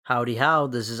Howdy how,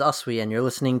 this is Uswe and you're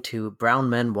listening to Brown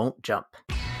Men Won't Jump.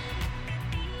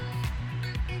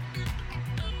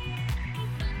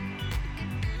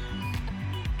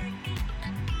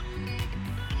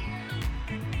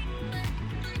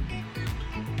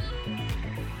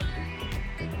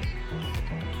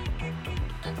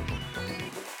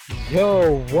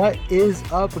 Yo, what is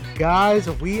up, guys?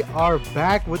 We are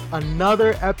back with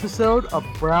another episode of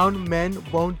Brown Men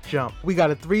Won't Jump. We got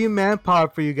a 3-man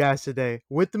pod for you guys today.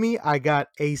 With me, I got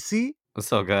AC.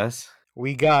 What's up, guys?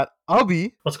 We got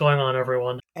Abhi. What's going on,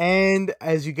 everyone? And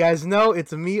as you guys know,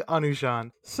 it's me,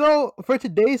 Anushan. So, for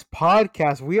today's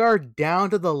podcast, we are down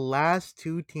to the last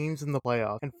two teams in the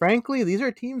playoff. And frankly, these are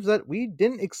teams that we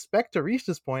didn't expect to reach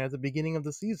this point at the beginning of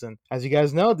the season. As you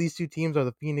guys know, these two teams are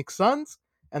the Phoenix Suns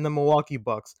and the Milwaukee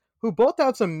Bucks, who both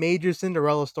have some major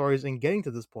Cinderella stories in getting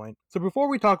to this point. So before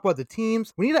we talk about the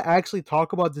teams, we need to actually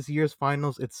talk about this year's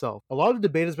finals itself. A lot of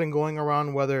debate has been going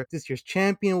around whether this year's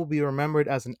champion will be remembered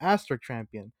as an asterisk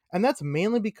champion. And that's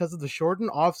mainly because of the shortened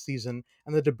offseason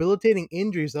and the debilitating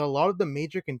injuries that a lot of the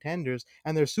major contenders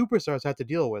and their superstars had to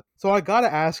deal with. So I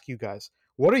gotta ask you guys,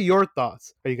 what are your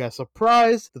thoughts? Are you guys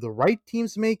surprised? Did the right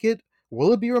teams make it?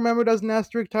 Will it be remembered as an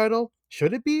asterisk title?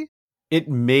 Should it be? It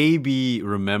may be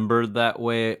remembered that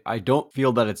way. I don't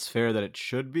feel that it's fair that it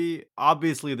should be.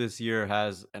 Obviously, this year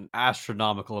has an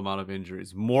astronomical amount of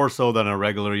injuries, more so than a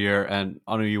regular year. And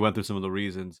Anu, you went through some of the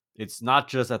reasons. It's not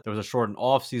just that there was a shortened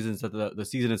off season, it's that the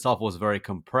season itself was very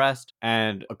compressed,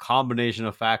 and a combination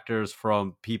of factors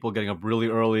from people getting up really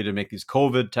early to make these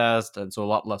COVID tests, and so a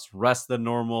lot less rest than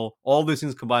normal. All these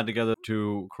things combined together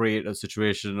to create a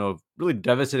situation of really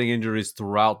devastating injuries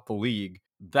throughout the league.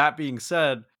 That being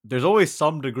said, there's always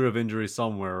some degree of injury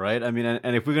somewhere, right? I mean,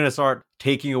 and if we're going to start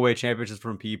taking away championships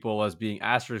from people as being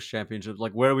asterisk championships,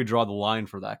 like where do we draw the line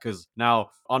for that? Because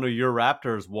now, Anu, your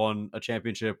Raptors won a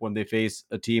championship when they faced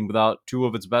a team without two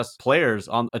of its best players,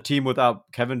 on a team without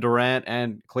Kevin Durant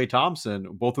and Klay Thompson,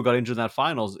 both who got injured in that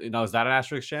finals. Now, is that an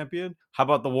asterisk champion? How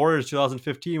about the Warriors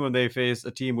 2015 when they faced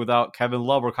a team without Kevin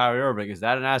Love or Kyrie Irving? Is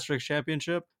that an asterisk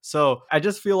championship? So I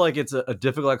just feel like it's a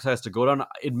difficult exercise to go down.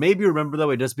 It may be remembered that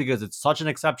way just because it's such an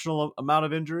exceptional amount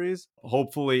of injuries.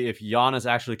 Hopefully, if Giannis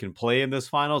actually can play in this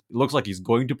finals, it looks like he's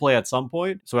going to play at some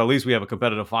point. So at least we have a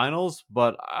competitive finals.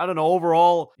 But I don't know,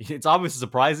 overall, it's obviously a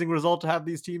surprising result to have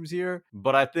these teams here.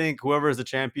 But I think whoever is the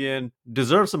champion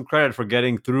deserves some credit for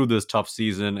getting through this tough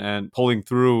season and pulling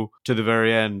through to the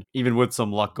very end, even with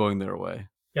some luck going their way.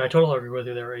 Yeah, I totally agree with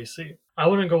you there, AC. I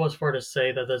wouldn't go as far to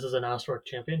say that this is an asterisk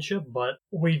championship, but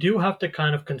we do have to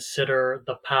kind of consider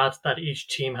the path that each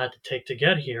team had to take to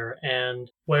get here. And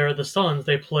where the Suns,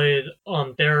 they played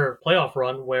on their playoff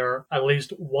run where at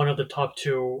least one of the top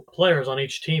two players on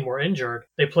each team were injured.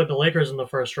 They played the Lakers in the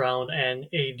first round and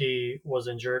AD was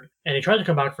injured. And he tried to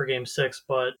come back for game 6,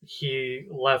 but he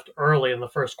left early in the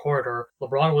first quarter.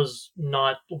 LeBron was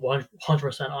not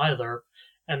 100% either.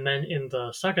 And then in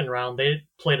the second round, they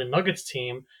played a Nuggets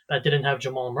team that didn't have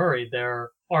Jamal Murray, their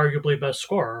arguably best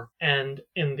scorer. And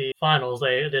in the finals,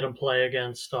 they didn't play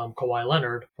against Kawhi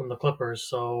Leonard from the Clippers.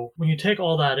 So when you take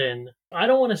all that in, I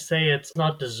don't want to say it's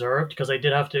not deserved because they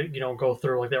did have to, go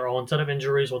through like their own set of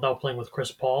injuries without playing with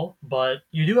Chris Paul. But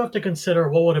you do have to consider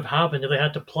what would have happened if they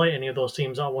had to play any of those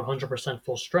teams at 100%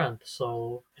 full strength.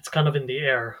 So it's kind of in the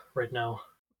air right now.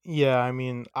 Yeah, I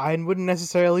mean, I wouldn't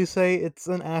necessarily say it's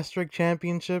an asterisk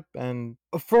championship, and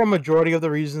for a majority of the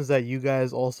reasons that you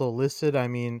guys also listed, I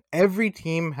mean, every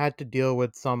team had to deal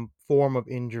with some form of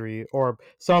injury or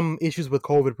some issues with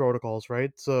COVID protocols,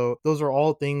 right? So those are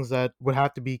all things that would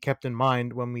have to be kept in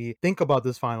mind when we think about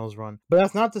this finals run. But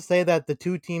that's not to say that the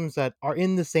two teams that are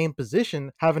in the same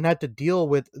position haven't had to deal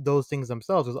with those things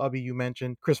themselves. As Abhi, you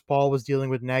mentioned, Chris Paul was dealing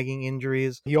with nagging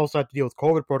injuries. He also had to deal with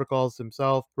COVID protocols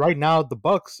himself. Right now, the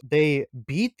Bucks, they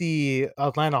beat the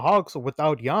Atlanta Hawks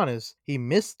without Giannis. He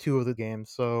missed 2 of the games.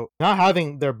 So not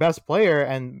having their best player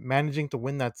and managing to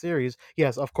win that series,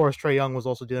 yes, of course, Trae Young was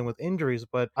also dealing with injuries,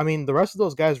 but I mean, the rest of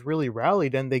those guys really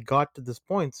rallied and they got to this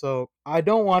point. So I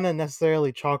don't want to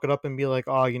necessarily chalk it up and be like,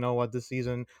 oh, you know what, this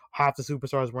season, half the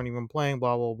superstars weren't even playing,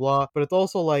 blah, blah, blah. But it's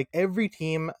also like every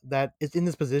team that is in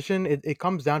this position, it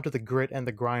comes down to the grit and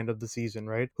the grind of the season,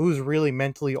 right? Who's really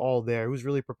mentally all there? Who's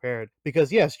really prepared?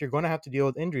 Because yes, you're going to have to deal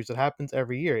with injuries. It happens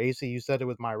every year. AC, you said it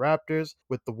with my Raptors,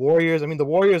 with the Warriors. I mean, the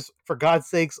Warriors, for God's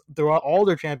sakes, throughout all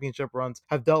their championship runs,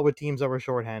 have dealt with teams that were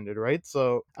shorthanded, right?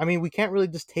 So, I mean, we can't really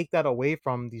just take that away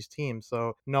from these teams.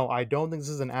 So, no, I don't think this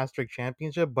is an asterisk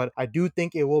championship, but I do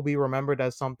think it will be remembered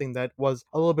as something that was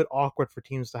a little bit awkward for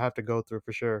teams to have to go through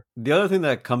for sure. The other thing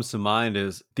that comes to mind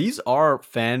is these are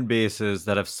fan bases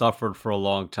that have suffered for a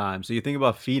long time. So you think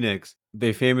about Phoenix,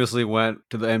 they famously went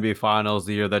to the NBA Finals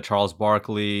the year that Charles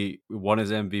Barkley won his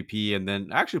MVP and then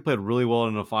actually played really well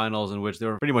in the finals, in which they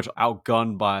were pretty much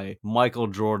outgunned by Michael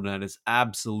Jordan at his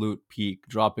absolute peak,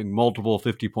 dropping multiple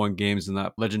 50-point games in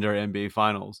that legendary NBA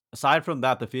Finals. Aside from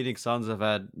that, the Phoenix Suns have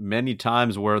had many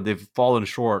times where they've fallen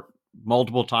short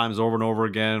multiple times over and over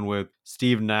again with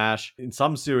Steve Nash in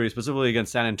some series, specifically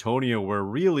against San Antonio, where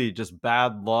really just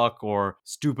bad luck or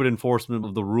stupid enforcement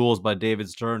of the rules by David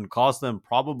Stern cost them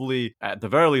probably, at the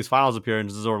very least, finals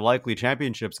appearances or likely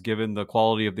championships, given the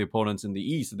quality of the opponents in the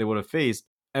East that they would have faced.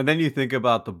 And then you think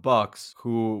about the Bucks,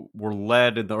 who were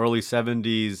led in the early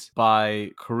 70s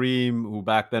by Kareem, who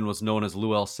back then was known as Lou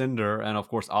Alcindor, and of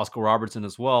course Oscar Robertson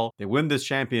as well. They win this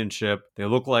championship. They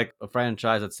look like a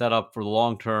franchise that's set up for the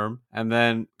long term. And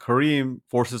then Kareem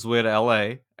forces his way to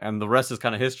LA, and the rest is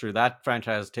kind of history. That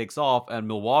franchise takes off, and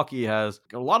Milwaukee has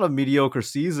a lot of mediocre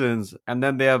seasons. And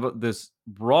then they have this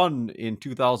run in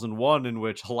 2001 in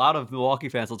which a lot of Milwaukee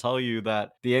fans will tell you that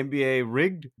the NBA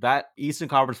rigged that Eastern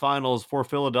Conference Finals for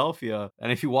Philadelphia.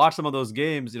 And if you watch some of those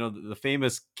games, the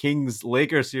famous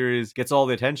Kings-Lakers series gets all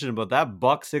the attention, but that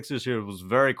Bucks-Sixers series was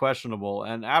very questionable.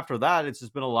 And after that, it's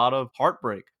just been a lot of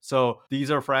heartbreak. So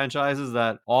these are franchises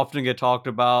that often get talked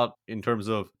about in terms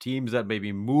of teams that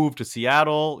maybe move to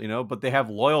Seattle, but they have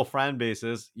loyal fan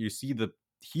bases. You see the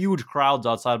huge crowds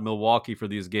outside Milwaukee for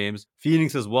these games.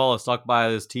 Phoenix as well is stuck by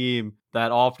this team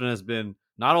that often has been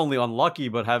not only unlucky,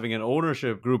 but having an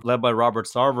ownership group led by Robert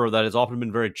Sarver that has often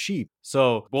been very cheap.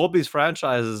 So both these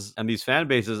franchises and these fan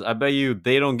bases, I bet you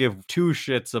they don't give two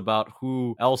shits about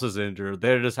who else is injured.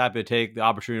 They're just happy to take the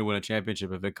opportunity to win a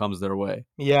championship if it comes their way.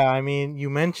 Yeah, I mean, you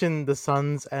mentioned the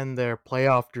Suns and their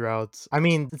playoff droughts. I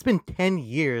mean, it's been 10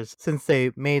 years since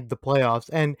they made the playoffs.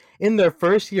 And in their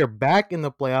first year back in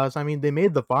the playoffs, I mean, they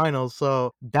made the finals.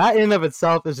 So that in of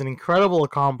itself is an incredible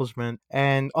accomplishment.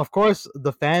 And of course,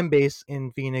 the fan base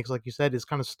in Phoenix, like you said, is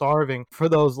kind of starving for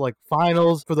those like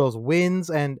finals, for those wins.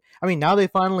 And I mean, now they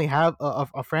finally have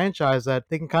a franchise that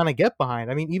they can kind of get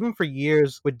behind. I mean, even for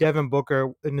years with Devin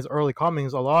Booker in his early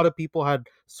comings, a lot of people had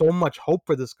so much hope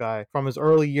for this guy from his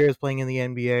early years playing in the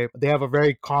NBA. They have a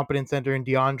very competent center in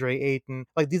DeAndre Ayton.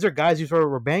 Like, these are guys you sort of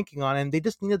were banking on, and they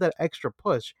just needed that extra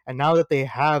push. And now that they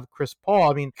have Chris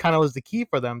Paul, I mean, kind of was the key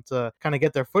for them to kind of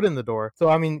get their foot in the door. So,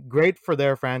 I mean, great for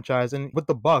their franchise. And with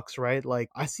the Bucks, right? Like,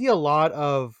 I see a lot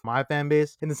of my fan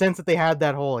base in the sense that they had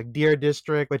that whole like Deer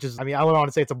District, which is, I mean, I don't want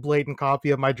to say it's a blatant copy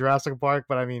of my Jurassic Park,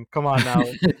 but I mean, come on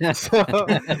now. So,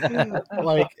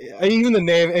 like, even the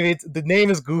name, I mean, the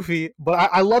name is goofy, but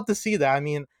I love to see that. I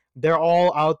mean, they're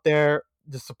all out there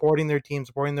just supporting their team,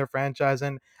 supporting their franchise.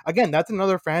 And again, that's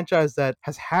another franchise that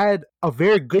has had a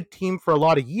very good team for a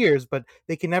lot of years, but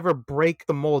they can never break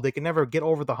the mold. They can never get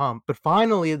over the hump. But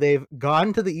finally, they've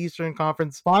gotten to the Eastern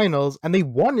Conference Finals, and they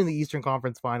won in the Eastern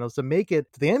Conference Finals to make it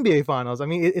to the NBA Finals. I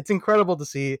mean, it's incredible to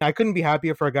see. I couldn't be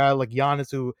happier for a guy like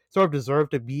Giannis, who sort of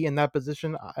deserved to be in that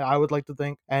position, I would like to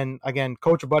think. And again,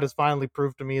 Coach Bud has finally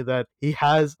proved to me that he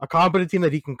has a competent team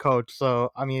that he can coach.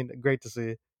 So, I mean, great to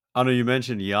see. I know you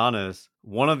mentioned Giannis.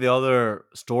 One of the other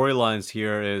storylines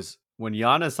here is when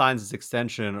Giannis signs his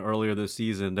extension earlier this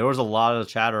season, there was a lot of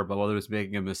chatter about whether he was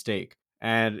making a mistake.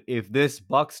 And if this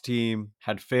Bucks team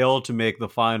had failed to make the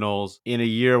finals in a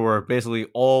year where basically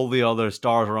all the other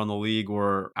stars around the league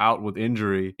were out with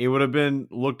injury, it would have been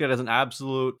looked at as an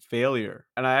absolute failure.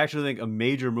 And I actually think a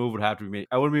major move would have to be made.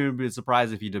 I wouldn't even be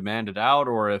surprised if he demanded out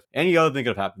or if any other thing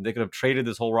could have happened. They could have traded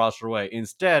this whole roster away.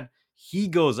 Instead, he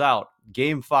goes out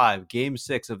game 5, game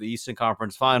 6 of the Eastern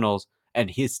Conference Finals,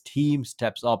 and his team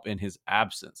steps up in his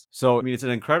absence. So, I mean, it's an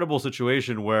incredible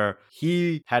situation where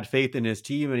he had faith in his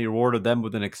team and he rewarded them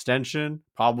with an extension,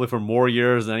 probably for more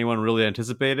years than anyone really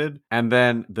anticipated. And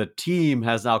then the team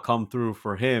has now come through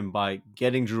for him by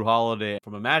getting Jrue Holiday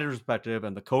from a manager's perspective,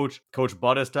 and the Coach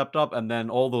Bud has stepped up, and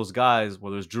then all those guys,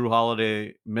 whether it's Jrue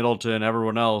Holiday, Middleton,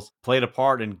 everyone else, played a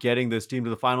part in getting this team to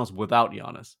the finals without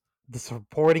Giannis. The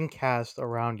supporting cast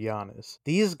around Giannis.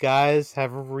 These guys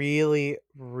have really,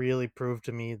 really proved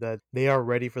to me that they are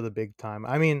ready for the big time.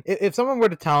 I mean, if someone were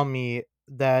to tell me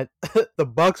that the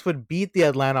Bucks would beat the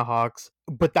Atlanta Hawks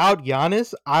without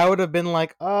Giannis, I would have been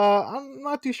like, I'm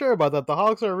not too sure about that. The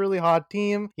Hawks are a really hot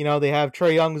team. You know, they have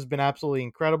Trae Young, who's been absolutely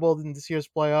incredible in this year's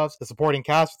playoffs. The supporting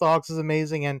cast for the Hawks is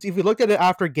amazing. And if we looked at it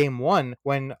after game one,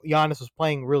 when Giannis was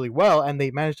playing really well and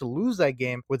they managed to lose that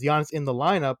game with Giannis in the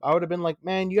lineup, I would have been like,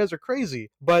 man, you guys are crazy.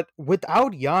 But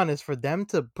without Giannis, for them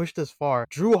to push this far,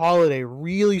 Drew Holiday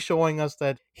really showing us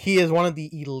that he is one of the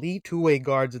elite two-way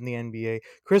guards in the NBA.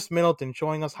 Chris Middleton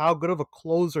showing us how good of a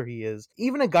closer he is.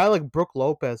 Even a guy like Brook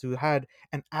Lopez, who had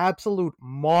an absolute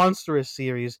monstrous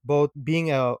series, both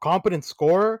being a competent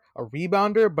scorer, a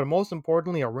rebounder, but most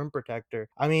importantly, a rim protector.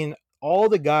 I mean, all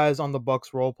the guys on the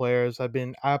Bucks role players have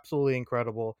been absolutely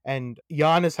incredible, and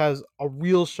Giannis has a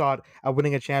real shot at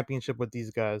winning a championship with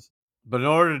these guys. But in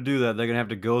order to do that, they're going to have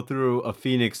to go through a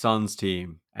Phoenix Suns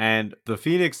team. And the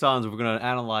Phoenix Suns, if we're going to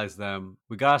analyze them,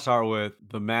 we got to start with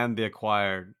the man they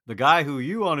acquired. The guy who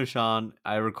you, Anushan,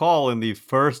 I recall in the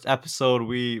first episode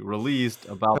we released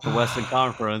about the Western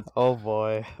Conference. Oh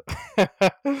boy.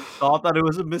 Thought that it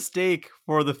was a mistake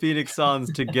for the Phoenix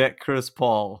Suns to get Chris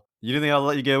Paul. You didn't think I'll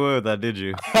let you get away with that, did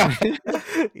you?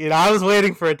 I was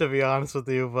waiting for it, to be honest with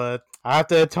you, but I have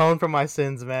to atone for my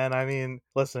sins, man. I mean,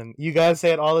 listen, you guys say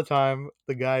it all the time.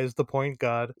 The guy is the point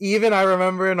god. Even I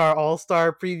remember in our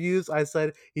All-Star previews, I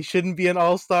said he shouldn't be an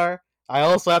All-Star. I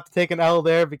also have to take an L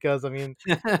there because, I mean...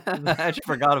 I actually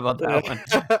forgot about that one.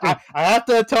 I have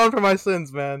to atone for my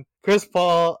sins, man. Chris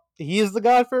Paul, he is the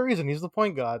god for a reason. He's the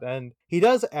point guard, and he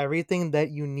does everything that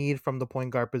you need from the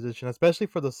point guard position, especially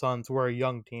for the Suns, who are a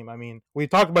young team. I mean, we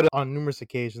talked about it on numerous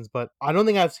occasions, but I don't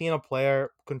think I've seen a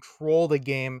player control the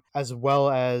game as well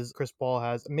as Chris Paul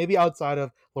has, maybe outside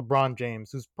of LeBron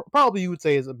James, who's probably you would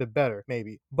say is a bit better,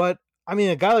 maybe. But I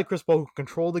mean, a guy like Chris Paul who can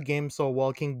control the game so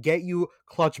well, can get you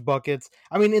clutch buckets.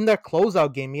 I mean, in that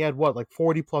closeout game, he had what, like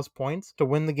 40 plus points to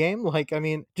win the game? Like, I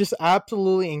mean, just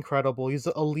absolutely incredible. He's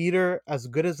a leader as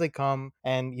good as they come.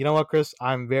 And you know what, Chris?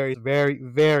 I'm very, very,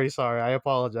 very sorry. I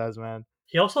apologize, man.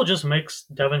 He also just makes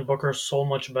Devin Booker so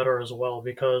much better as well,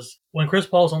 because when Chris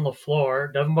Paul's on the floor,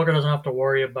 Devin Booker doesn't have to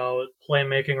worry about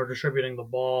playmaking or distributing the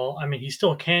ball. I mean, he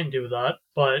still can do that,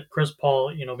 but Chris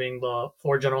Paul, being the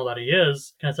floor general that he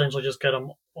is, can essentially just get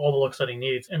him all the looks that he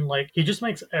needs. And he just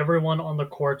makes everyone on the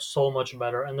court so much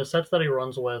better. And the sets that he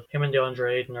runs with, him and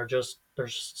DeAndre Ayton they're just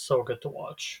so good to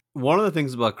watch. One of the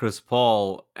things about Chris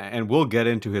Paul, and we'll get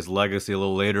into his legacy a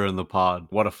little later in the pod,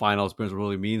 what a final experience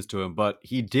really means to him, but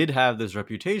he did have this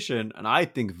reputation, and I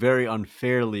think very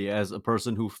unfairly, as a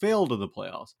person who failed in the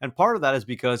playoffs. And part of that is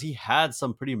because he had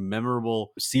some pretty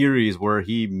memorable series where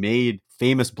he made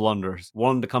famous blunders.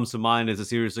 One that comes to mind is a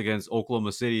series against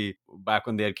Oklahoma City back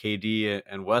when they had KD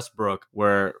and Westbrook,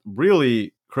 where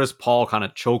really Chris Paul kind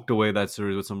of choked away that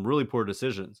series with some really poor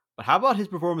decisions. But how about his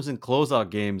performance in closeout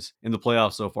games in the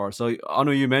playoffs so far? So,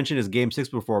 Anu, you mentioned his Game 6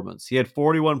 performance. He had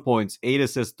 41 points, 8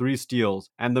 assists, 3 steals,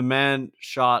 and the man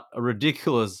shot a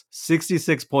ridiculous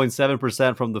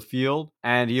 66.7% from the field,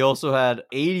 and he also had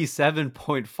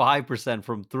 87.5%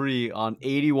 from 3 on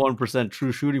 81%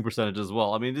 true shooting percentage as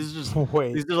well. I mean, this is just...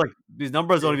 these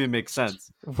numbers don't even make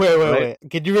sense. Wait.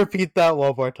 Could you repeat that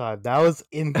one more time? That was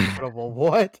incredible.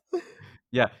 What?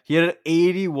 Yeah, he had an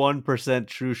 81%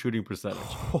 true shooting percentage.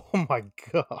 Oh my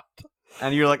god.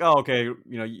 And you're like, oh, okay,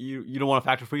 you don't want to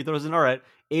factor free throws in? All right,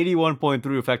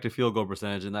 81.3 effective field goal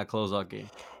percentage in that closeout game.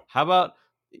 How about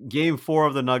Game 4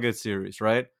 of the Nuggets series,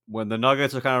 right? When the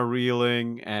Nuggets are kind of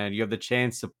reeling and you have the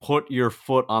chance to put your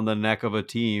foot on the neck of a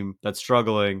team that's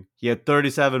struggling. He had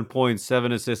 37 points,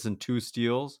 7 assists, and 2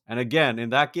 steals. And again, in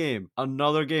that game,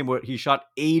 another game where he shot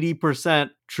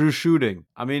 80% true shooting.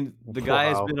 I mean, the guy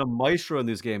has been a maestro in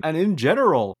this game. And in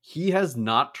general, he has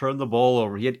not turned the ball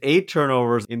over. He had 8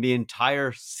 turnovers in the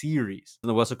entire series in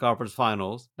the Western Conference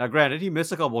Finals. Now, granted, he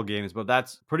missed a couple of games, but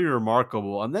that's pretty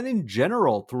remarkable. And then in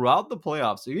general, throughout the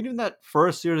playoffs, even in that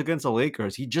first series against the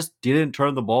Lakers, he just didn't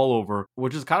turn the ball over,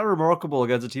 which is kind of remarkable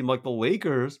against a team like the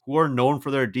Lakers, who are known for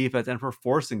their defense and for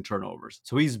forcing turnovers.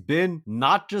 So he's been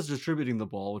not just distributing the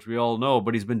ball, which we all know,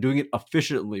 but he's been doing it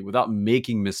efficiently without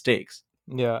making mistakes.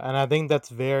 Yeah, and I think that's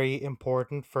very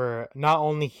important for not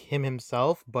only him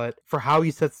himself, but for how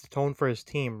he sets the tone for his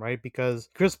team, right? Because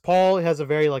Chris Paul has a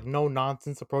very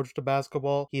no-nonsense approach to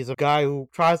basketball. He's a guy who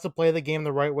tries to play the game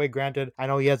the right way. Granted, I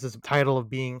know he has this title of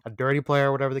being a dirty player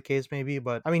or whatever the case may be,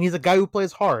 but I mean, he's a guy who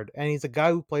plays hard and he's a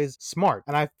guy who plays smart.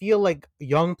 And I feel like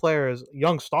young players,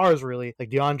 young stars really, like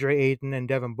DeAndre Ayton and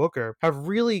Devin Booker, have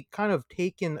really kind of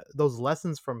taken those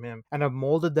lessons from him and have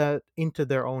molded that into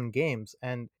their own games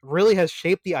and really has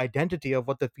shaped the identity of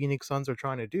what the Phoenix Suns are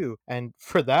trying to do. And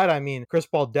for that, I mean, Chris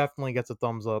Paul definitely gets a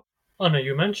thumbs up. Oh no,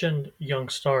 you mentioned young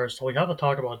stars, so we have to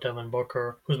talk about Devin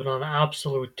Booker, who's been on an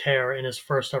absolute tear in his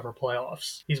first ever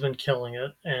playoffs. He's been killing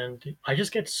it, and I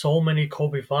just get so many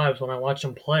Kobe vibes when I watch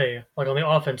him play, like on the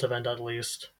offensive end at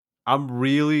least. I'm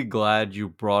really glad you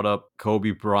brought up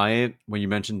Kobe Bryant when you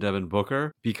mentioned Devin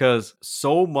Booker because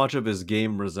so much of his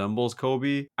game resembles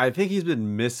Kobe. I think he's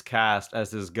been miscast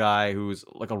as this guy who's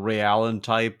like a Ray Allen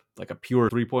type, like a pure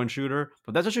 3-point shooter,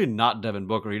 but that's actually not Devin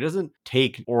Booker. He doesn't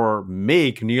take or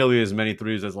make nearly as many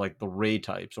threes as like the Ray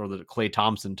types or the Klay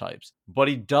Thompson types, but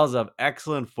he does have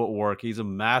excellent footwork. He's a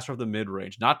master of the mid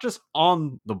range, not just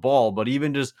on the ball, but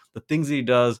even just the things that he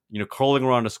does, curling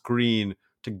around a screen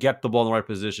to get the ball in the right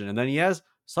position. And then he has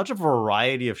such a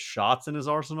variety of shots in his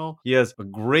arsenal. He has a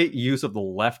great use of the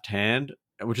left hand,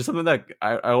 which is something that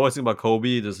I always think about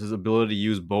Kobe, just his ability to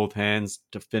use both hands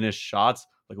to finish shots,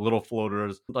 like little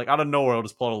floaters. Like out of nowhere, I'll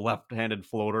just pull out a left-handed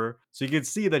floater. So you can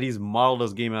see that he's modeled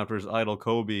his game after his idol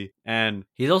Kobe. And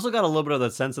he's also got a little bit of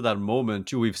that sense of that moment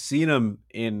too. We've seen him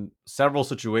in several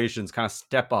situations kind of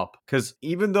step up. Because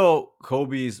even though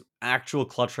Kobe's actual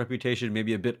clutch reputation may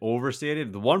be a bit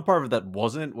overstated, the one part of it that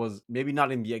wasn't was maybe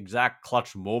not in the exact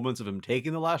clutch moments of him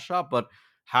taking the last shot, but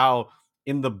how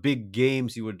in the big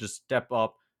games he would just step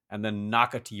up and then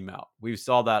knock a team out. We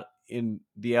saw that in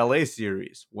the LA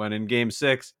series when in game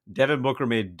 6, Devin Booker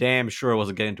made damn sure it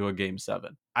wasn't getting to a game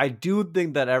 7. I do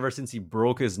think that ever since he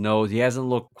broke his nose, he hasn't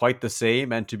looked quite the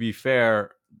same. And to be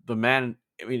fair, the man,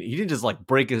 I mean, he didn't just like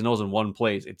break his nose in one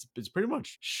place. It's pretty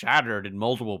much shattered in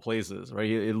multiple places, right?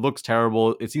 It looks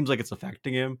terrible. It seems like it's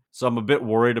affecting him. So I'm a bit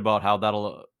worried about how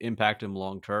that'll impact him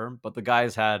long term. But the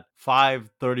guy's had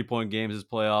 5 30-point games his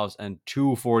playoffs and 2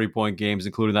 40-point games,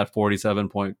 including that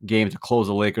 47-point game to close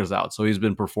the Lakers out. So he's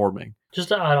been performing. Just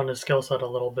to add on his skill set a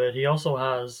little bit, he also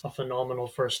has a phenomenal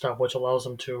first step, which allows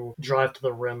him to drive to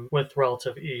the rim with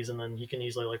relative ease, and then he can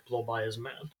easily like blow by his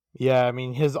man. Yeah, I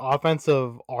mean, his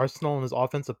offensive arsenal and his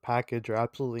offensive package are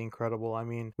absolutely incredible. I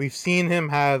mean, we've seen him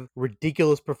have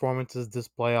ridiculous performances this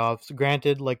playoffs.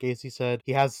 Granted, like AC said,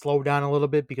 he has slowed down a little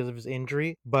bit because of his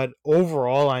injury, but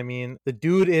overall, I mean, the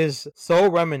dude is so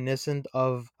reminiscent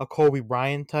of a Kobe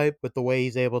Bryant type with the way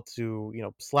he's able to,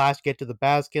 slash, get to the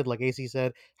basket, like AC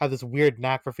said, have this weird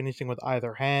knack for finishing with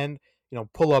either hand.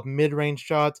 Pull up mid-range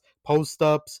shots,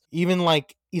 post-ups, even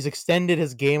like he's extended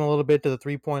his game a little bit to the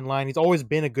 3-point line. He's always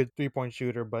been a good 3-point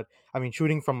shooter, but I mean,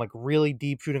 shooting from like really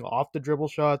deep, shooting off the dribble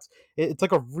shots, it's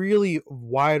like a really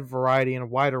wide variety and a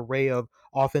wide array of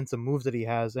offensive moves that he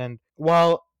has. And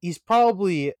while he's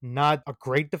probably not a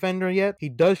great defender yet, he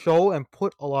does show and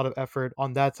put a lot of effort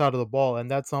on that side of the ball. And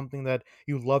that's something that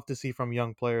you love to see from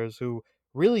young players who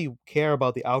really care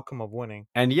about the outcome of winning.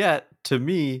 And yet, to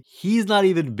me, he's not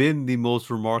even been the most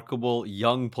remarkable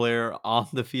young player on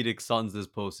the Phoenix Suns this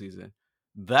postseason.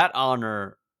 That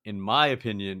honor, in my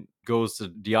opinion, goes to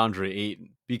DeAndre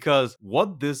Ayton because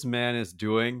what this man is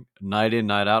doing night in,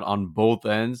 night out on both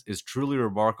ends is truly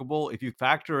remarkable. If you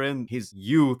factor in his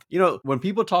youth, when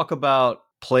people talk about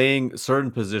playing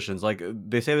certain positions, like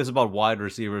they say this about wide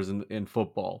receivers in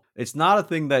football, it's not a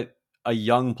thing that a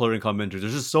young player can come into.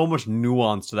 There's just so much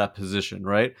nuance to that position,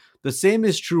 right? The same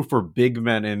is true for big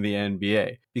men in the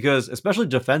NBA because especially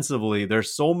defensively,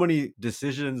 there's so many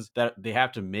decisions that they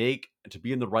have to make to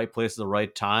be in the right place at the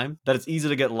right time that it's easy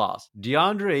to get lost.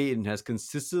 DeAndre Ayton has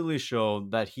consistently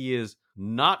shown that he is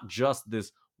not just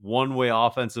this one-way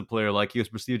offensive player like he was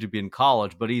perceived to be in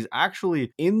college, but he's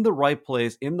actually in the right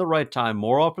place, in the right time,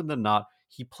 more often than not.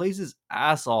 He plays his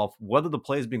ass off, whether the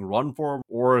play is being run for him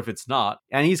or if it's not.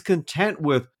 And he's content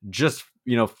with just,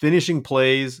 finishing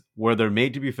plays where they're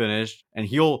made to be finished. And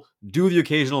he'll do the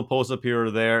occasional post up here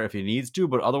or there if he needs to.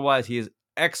 But otherwise, he has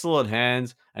excellent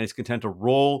hands and he's content to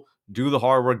roll, do the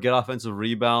hard work, get offensive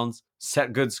rebounds,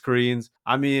 set good screens.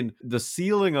 I mean, the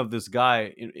ceiling of this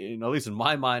guy, at least in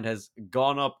my mind, has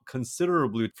gone up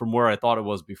considerably from where I thought it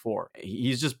was before.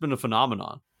 He's just been a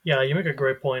phenomenon. Yeah, you make a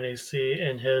great point, AC,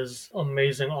 in his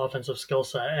amazing offensive skill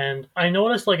set. And I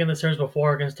noticed, like in the series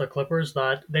before against the Clippers,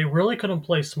 that they really couldn't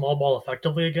play small ball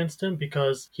effectively against him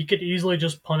because he could easily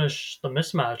just punish the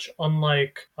mismatch.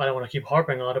 Unlike, I don't want to keep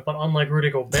harping on it, but unlike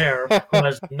Rudy Gobert, who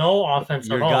has no offense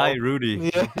Your at all. guy,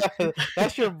 Rudy. Yeah,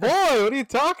 that's your boy. What are you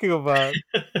talking about?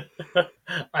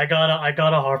 I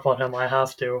gotta harp on him. I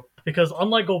have to. Because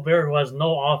unlike Gobert, who has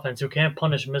no offense, who can't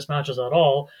punish mismatches at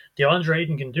all, DeAndre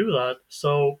Ayton can do that.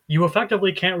 So you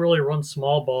effectively can't really run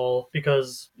small ball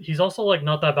because he's also like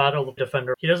not that bad of a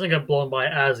defender. He doesn't get blown by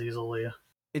as easily.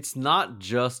 It's not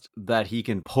just that he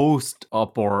can post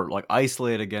up or like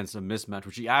isolate against a mismatch,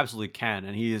 which he absolutely can,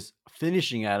 and he is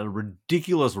finishing at a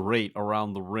ridiculous rate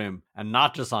around the rim. And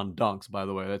not just on dunks, by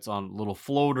the way. That's on little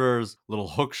floaters, little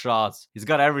hook shots. He's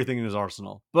got everything in his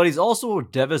arsenal. But he's also a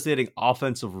devastating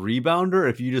offensive rebounder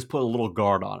if you just put a little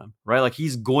guard on him, right? Like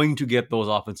he's going to get those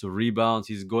offensive rebounds.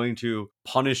 He's going to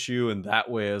punish you in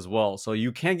that way as well. So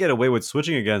you can't get away with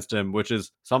switching against him, which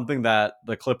is something that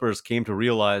the Clippers came to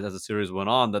realize as the series went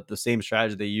on, that the same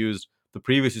strategy they used the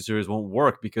previous series won't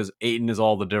work because Ayton is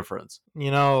all the difference.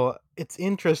 You know, it's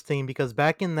interesting because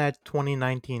back in that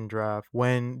 2019 draft,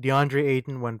 when DeAndre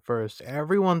Ayton went first,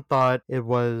 everyone thought it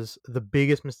was the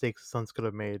biggest mistake the Suns could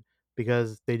have made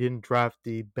because they didn't draft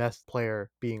the best player,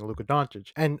 being Luka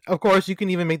Doncic. And of course, you can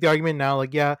even make the argument now,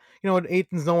 like, yeah, you know what,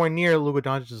 Ayton's nowhere near Luka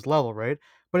Doncic's level, right?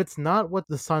 But it's not what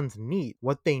the Suns need.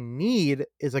 What they need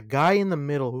is a guy in the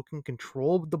middle who can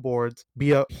control the boards,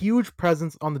 be a huge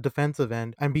presence on the defensive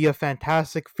end, and be a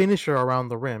fantastic finisher around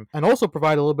the rim, and also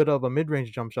provide a little bit of a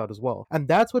mid-range jump shot as well. And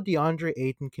that's what DeAndre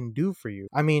Ayton can do for you.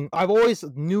 I mean, I've always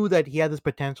knew that he had this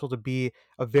potential to be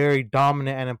a very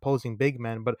dominant and imposing big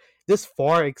man, but this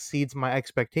far exceeds my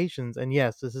expectations. And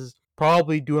yes, this is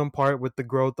probably due in part with the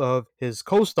growth of his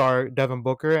co-star Devin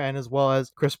Booker, and as well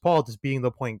as Chris Paul just being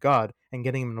the point guard and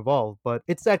getting him involved. But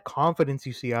it's that confidence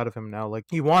you see out of him now. Like,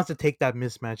 he wants to take that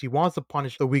mismatch. He wants to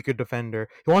punish the weaker defender.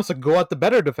 He wants to go at the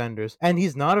better defenders. And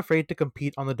he's not afraid to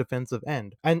compete on the defensive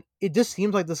end. And it just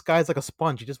seems like this guy's like a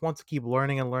sponge. He just wants to keep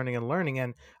learning and learning and learning.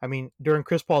 And I mean, during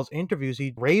Chris Paul's interviews,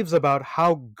 he raves about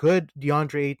how good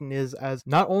DeAndre Ayton is as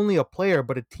not only a player,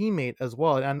 but a teammate as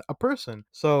well, and a person.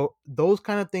 So those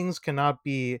kind of things cannot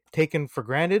be taken for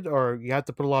granted, or you have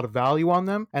to put a lot of value on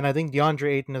them. And I think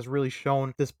DeAndre Ayton has really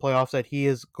shown this playoffs that he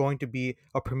is going to be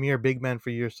a premier big man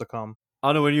for years to come.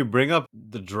 Anna, when you bring up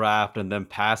the draft and then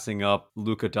passing up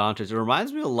Luka Doncic, it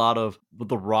reminds me a lot of what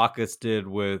the Rockets did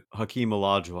with Hakeem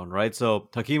Olajuwon, right? So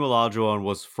Hakeem Olajuwon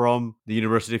was from the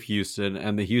University of Houston,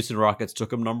 and the Houston Rockets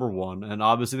took him number 1, and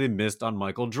obviously they missed on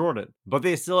Michael Jordan. But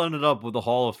they still ended up with a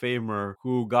Hall of Famer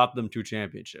who got them 2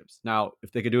 championships. Now,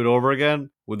 if they could do it over again,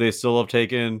 would they still have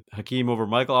taken Hakeem over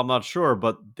Michael? I'm not sure,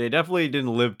 but they definitely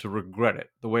didn't live to regret it,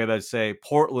 the way that, say,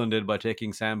 Portland did by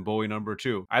taking Sam Bowie number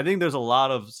 2. I think there's a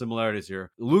lot of similarities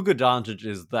here. Luka Doncic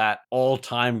is that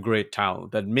all-time great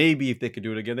talent that maybe if they could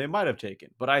do it again, they might have taken.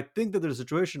 But I think that there's a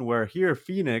situation where here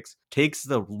Phoenix takes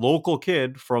the local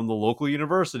kid from the local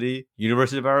university,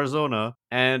 University of Arizona,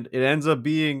 and it ends up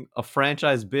being a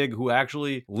franchise big who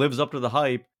actually lives up to the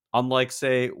hype. Unlike,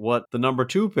 say, what the number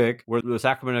 2 pick, where the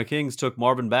Sacramento Kings took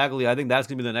Marvin Bagley, I think that's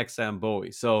going to be the next Sam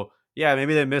Bowie. So, yeah,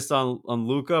 maybe they missed on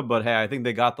Luka, but hey, I think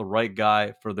they got the right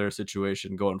guy for their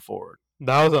situation going forward.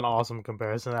 That was an awesome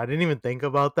comparison. I didn't even think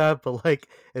about that, but like,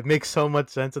 it makes so much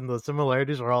sense, and the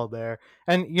similarities are all there.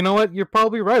 And you know what? You're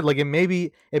probably right. Like, it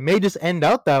may just end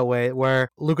out that way, where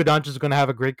Luka Doncic is going to have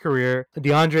a great career.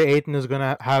 DeAndre Ayton is going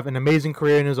to have an amazing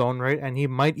career in his own right, and he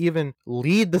might even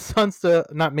lead the Suns to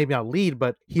maybe not lead,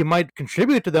 but he might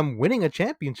contribute to them winning a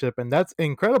championship, and that's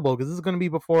incredible because this is going to be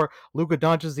before Luka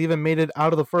Doncic even made it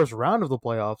out of the first round of the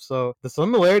playoffs. So the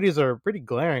similarities are pretty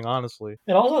glaring, honestly.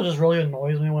 It also just really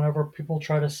annoys me whenever people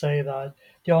try to say that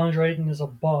DeAndre Ayton is a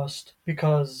bust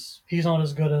because he's not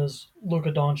as good as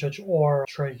Luka Doncic or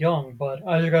Trae Young. But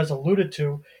as you guys alluded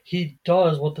to, he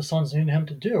does what the Suns need him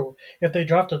to do. If they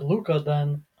drafted Luka,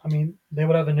 then I mean, they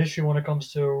would have an issue when it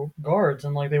comes to guards,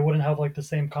 and like they wouldn't have like the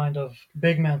same kind of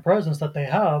big man presence that they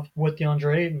have with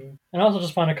DeAndre Ayton. And I also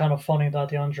just find it kind of funny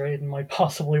that DeAndre Ayton might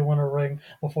possibly win a ring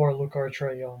before Luka or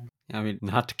Trae Young. I mean,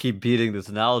 not to keep beating this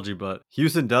analogy, but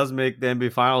Houston does make the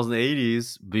NBA Finals in the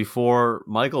 80s before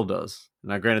Michael does.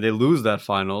 Now, granted, they lose that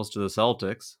finals to the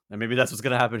Celtics, and maybe that's what's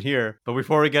going to happen here. But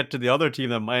before we get to the other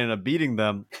team that might end up beating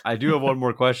them, I do have one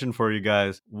more question for you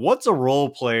guys. What's a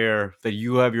role player that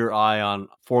you have your eye on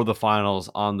for the finals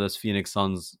on this Phoenix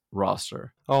Suns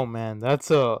roster? Oh man,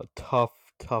 that's a tough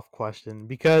question,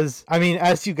 because I mean,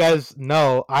 as you guys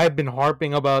know, I've been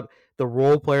harping about the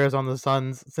role players on the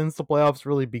Suns since the playoffs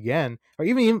really began, or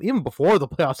even before the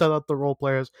playoffs. I thought the role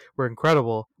players were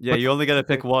incredible. Yeah, you only get to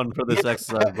pick one for this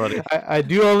exercise, buddy. I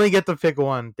do only get to pick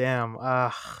one. Damn.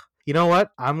 You know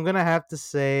what? I'm gonna have to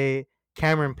say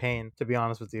Cameron Payne, to be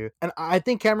honest with you. And I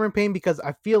think Cameron Payne because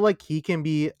I feel like he can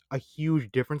be a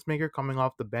huge difference maker coming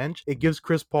off the bench. It gives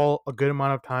Chris Paul a good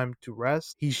amount of time to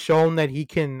rest. He's shown that he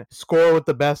can score with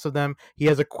the best of them. He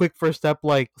has a quick first step,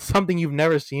 like something you've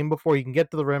never seen before. He can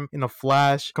get to the rim in a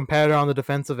flash, competitor on the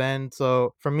defensive end.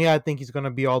 So for me, I think he's going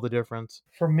to be all the difference.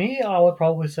 For me, I would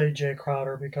probably say Jay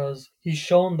Crowder because he's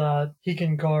shown that he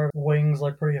can guard wings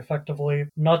like pretty effectively.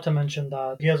 Not to mention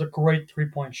that he has a great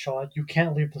 3-point shot. You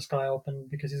can't leave the sky open happen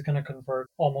because he's going to convert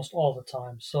almost all the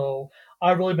time. So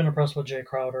I've really been impressed with Jay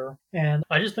Crowder, and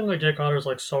I just think like Jay Crowder is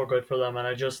like so good for them, and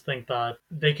I just think that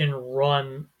they can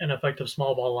run an effective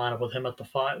small ball lineup with him at the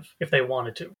 5 if they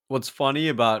wanted to. What's funny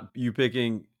about you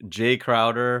picking Jay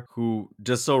Crowder, who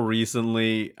just so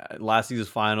recently, last season's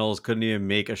finals, couldn't even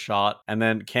make a shot, and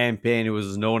then Cam Payne, who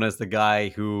was known as the guy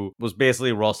who was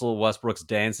basically Russell Westbrook's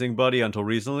dancing buddy until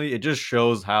recently, it just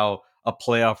shows how a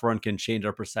playoff run can change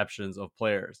our perceptions of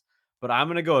players. But I'm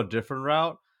going to go a different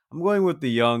route. I'm going with the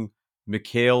young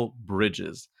Mikal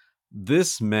Bridges.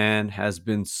 This man has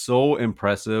been so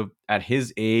impressive at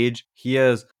his age. He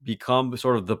has become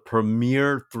sort of the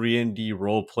premier 3-and-D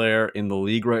role player in the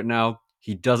league right now.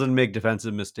 He doesn't make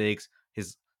defensive mistakes.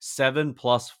 His 7+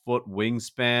 foot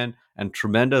wingspan and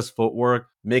tremendous footwork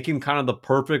make him kind of the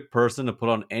perfect person to put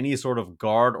on any sort of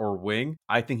guard or wing.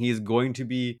 I think he's going to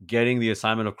be getting the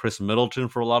assignment of Chris Middleton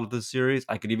for a lot of this series.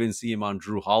 I could even see him on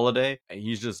Drew Holiday, and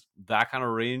he's just that kind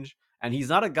of range. And he's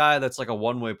not a guy that's like a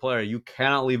one-way player. You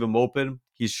cannot leave him open.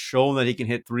 He's shown that he can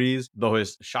hit threes, though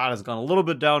his shot has gone a little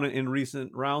bit down in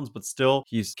recent rounds, but still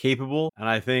he's capable. And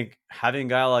I think having a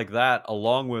guy like that,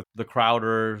 along with the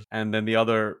Crowders and then the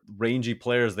other rangy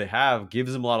players they have,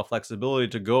 gives them a lot of flexibility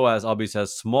to go as obviously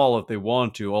as small if they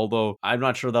want to. Although I'm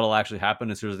not sure that'll actually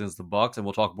happen in series against the Bucks, and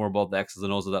we'll talk more about the X's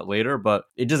and O's of that later. But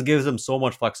it just gives them so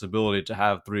much flexibility to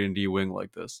have 3-and-D wing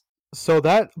like this. So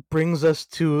that brings us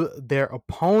to their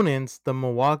opponents, the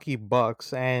Milwaukee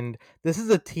Bucks. And this is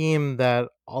a team that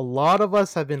a lot of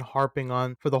us have been harping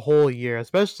on for the whole year.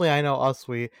 Especially, I know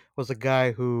Uswe was a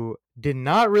guy who did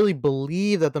not really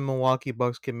believe that the Milwaukee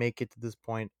Bucks could make it to this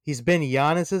point. He's been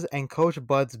Giannis's and Coach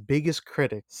Bud's biggest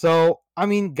critic. So, I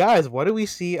mean, guys, what do we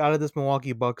see out of this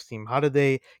Milwaukee Bucks team? How did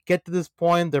they get to this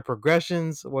point? Their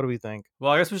progressions? What do we think?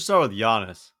 Well, I guess we should start with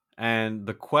Giannis. And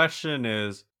the question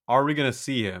is, are we going to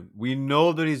see him? We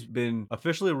know that he's been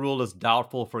officially ruled as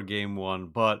doubtful for game 1,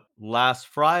 but last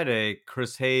Friday,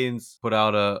 Chris Haynes put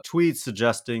out a tweet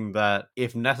suggesting that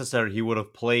if necessary, he would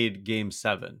have played game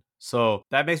 7. So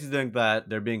that makes me think that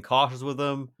they're being cautious with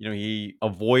him. You know, he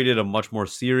avoided a much more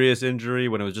serious injury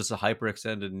when it was just a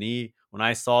hyperextended knee. When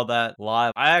I saw that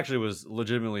live, I actually was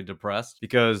legitimately depressed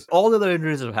because all the other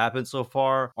injuries that have happened so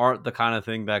far aren't the kind of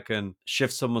thing that can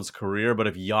shift someone's career. But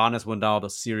if Giannis went down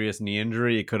with a serious knee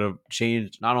injury, it could have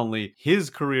changed not only his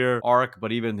career arc,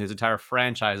 but even his entire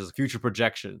franchise's future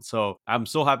projection. So I'm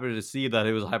so happy to see that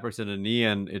it was a hyperextended knee,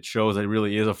 and it shows that he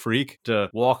really is a freak to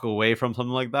walk away from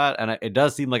something like that. And it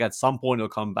does seem like at some point he'll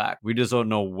come back. We just don't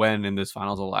know when in this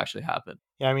finals will actually happen.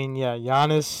 Yeah, I mean, yeah,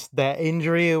 Giannis, that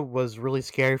injury was really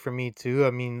scary for me too.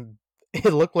 I mean,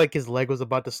 it looked like his leg was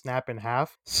about to snap in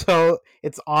half. So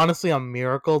it's honestly a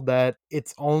miracle that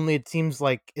it seems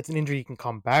like it's an injury you can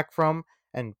come back from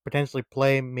and potentially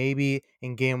play maybe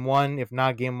in game 1. If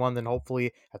not game 1, then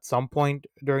hopefully at some point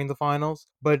during the finals.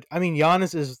 But I mean,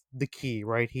 Giannis is the key,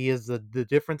 right? He is the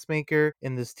difference maker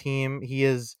in this team. He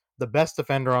is the best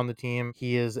defender on the team.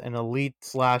 He is an elite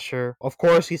slasher. Of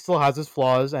course, he still has his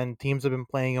flaws, and teams have been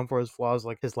playing him for his flaws,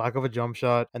 like his lack of a jump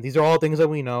shot. And these are all things that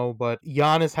we know, but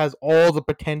Giannis has all the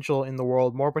potential in the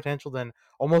world, more potential than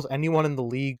almost anyone in the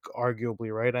league,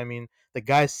 arguably, right? I mean, the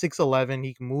guy's 6'11",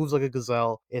 he moves like a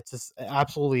gazelle. It's just an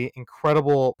absolutely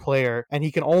incredible player, and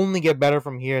he can only get better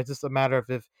from here. It's just a matter of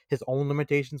if his own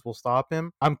limitations will stop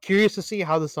him. I'm curious to see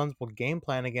how the Suns will game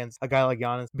plan against a guy like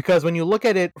Giannis, because when you look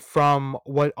at it from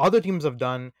what other teams have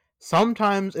done,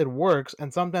 sometimes it works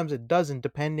and sometimes it doesn't,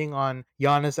 depending on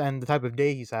Giannis and the type of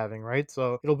day he's having, right?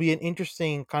 So it'll be an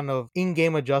interesting kind of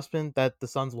in-game adjustment that the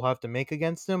Suns will have to make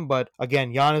against him. But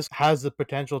again, Giannis has the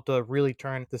potential to really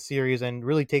turn the series and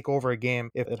really take over a game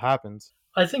if it happens.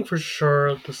 I think for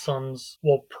sure the Suns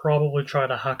will probably try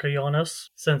to hack a Giannis,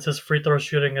 since his free throw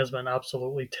shooting has been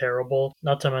absolutely terrible.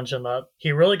 Not to mention that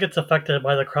he really gets affected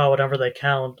by the crowd whenever they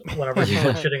count, whenever he's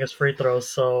shooting his free throws.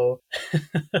 So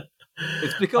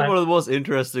It's become one of the most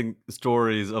interesting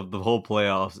stories of the whole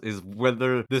playoffs is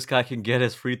whether this guy can get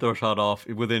his free throw shot off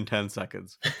within 10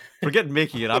 seconds. Forget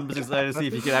making it. I'm just excited to see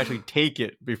if he can actually take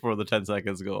it before the 10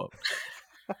 seconds go up.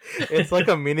 It's like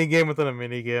a mini game within a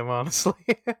mini game, honestly.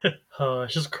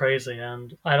 It's just crazy,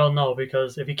 and I don't know,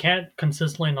 because if he can't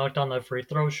consistently knock down that free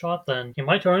throw shot, then he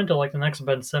might turn into like the next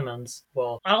Ben Simmons.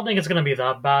 Well, I don't think it's going to be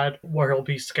that bad where he'll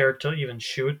be scared to even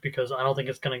shoot, because I don't think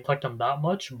it's going to affect him that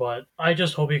much, but I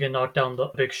just hope he can knock down the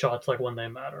big shots like when they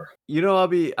matter. You know,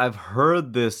 Abby, I've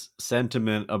heard this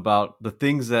sentiment about the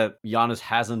things that Giannis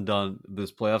hasn't done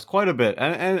this playoffs quite a bit,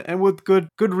 and with good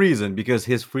reason, because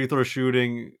his free throw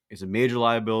shooting is a major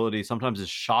liability. Sometimes his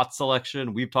shot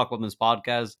selection, we've talked about in this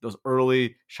podcast, those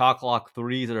early shot clock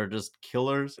threes that are just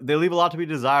killers. They leave a lot to be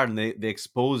desired, and they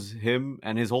expose him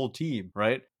and his whole team,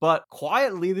 right? But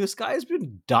quietly, this guy's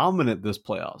been dominant this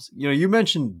playoffs. You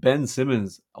mentioned Ben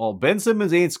Simmons. Oh, Ben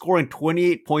Simmons ain't scoring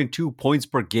 28.2 points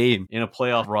per game in a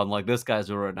playoff run like this guy's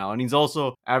doing right now. And he's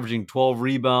also averaging 12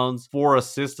 rebounds, 4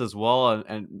 assists as well,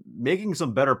 and making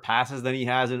some better passes than he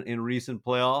has in recent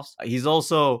playoffs. He's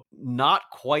also not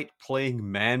quite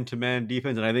playing man-to-man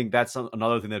defense, and I think that's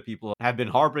another thing that people have been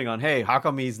harping on. Hey, how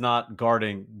come he's not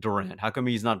guarding Durant? How come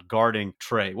he's not guarding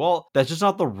Trey? Well, that's just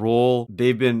not the role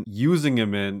they've been using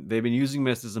him in. They've been using him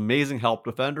as this amazing help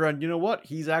defender, and you know what?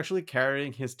 He's actually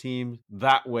carrying his team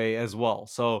that way as well.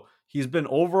 So he's been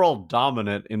overall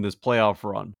dominant in this playoff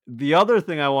run. The other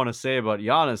thing I want to say about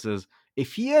Giannis is,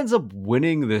 if he ends up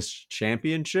winning this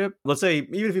championship, let's say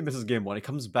even if he misses game one, he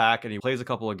comes back and he plays a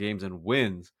couple of games and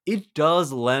wins, it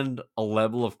does lend a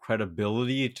level of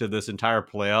credibility to this entire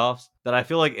playoffs that I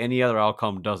feel like any other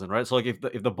outcome doesn't, right? So like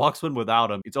if the Bucks win without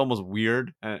him, it's almost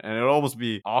weird and it'll almost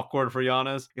be awkward for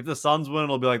Giannis. If the Suns win,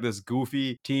 it'll be like this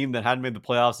goofy team that hadn't made the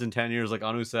playoffs in 10 years, like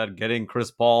Anu said, getting Chris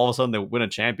Paul, all of a sudden they win a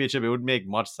championship. It would make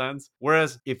much sense.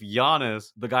 Whereas if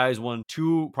Giannis, the guy who's won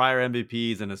 2 prior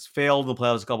MVPs and has failed in the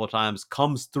playoffs a couple of times,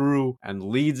 comes through and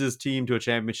leads his team to a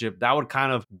championship, that would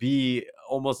kind of be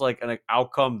almost like an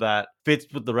outcome that fits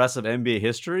with the rest of NBA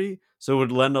history. So it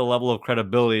would lend a level of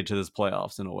credibility to this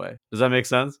playoffs in a way. Does that make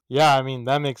sense? Yeah, I mean,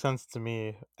 that makes sense to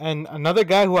me. And another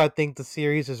guy who I think the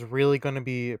series is really going to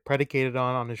be predicated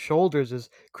on his shoulders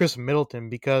is Chris Middleton,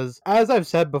 because as I've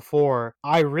said before,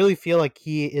 I really feel like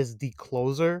he is the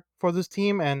closer for this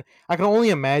team, and I can only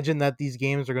imagine that these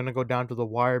games are going to go down to the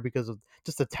wire because of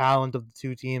just the talent of the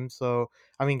two teams. So,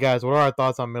 I mean, guys, what are our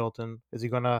thoughts on Middleton? Is he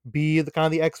going to be the kind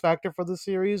of the X factor for this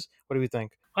series? What do we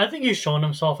think? I think he's shown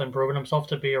himself and proven himself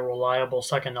to be a reliable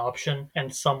second option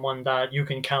and someone that you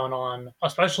can count on,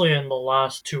 especially in the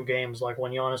last 2 games, like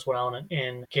when Giannis went out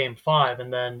in Game 5,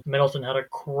 and then Middleton had a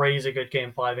crazy good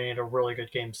Game 5 and he had a really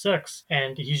good Game 6.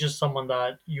 And he's just someone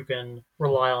that you can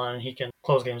rely on and he can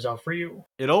close games out for you.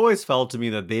 It always felt to me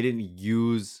that they didn't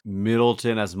use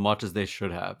Middleton as much as they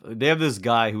should have. They have this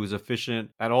guy who is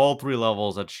efficient at all 3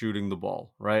 levels at shooting the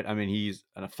ball, right? I mean, he's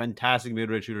a fantastic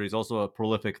mid-range shooter. He's also a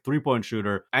prolific 3-point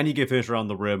shooter, and he can finish around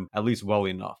the rim at least well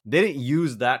enough. They didn't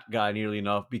use that guy nearly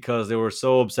enough because they were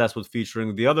so obsessed with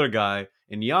featuring the other guy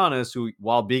in Giannis, who,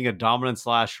 while being a dominant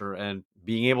slasher and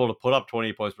being able to put up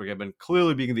 20 points per game and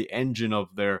clearly being the engine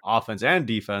of their offense and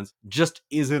defense, just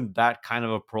isn't that kind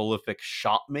of a prolific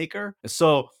shot maker.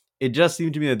 So it just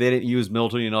seemed to me that they didn't use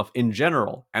Middleton enough in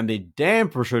general, and they damn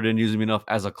for sure didn't use him enough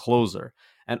as a closer.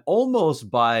 And almost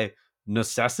by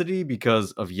necessity,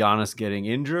 because of Giannis getting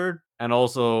injured, and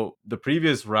also the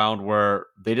previous round where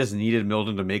they just needed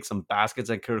Middleton to make some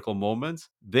baskets at critical moments,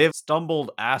 they've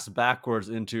stumbled ass backwards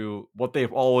into what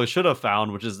they've always should have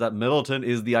found, which is that Middleton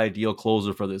is the ideal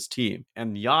closer for this team.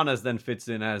 And Giannis then fits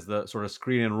in as the sort of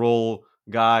screen and roll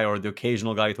guy, or the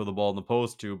occasional guy you throw the ball in the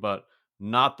post to, but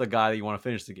not the guy that you want to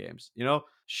finish the games.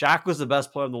 Shaq was the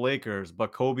best player in the Lakers,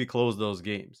 but Kobe closed those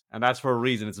games. And that's for a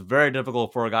reason. It's very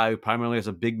difficult for a guy who primarily has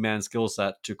a big man skill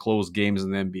set to close games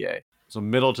in the NBA. So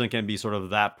Middleton can be sort of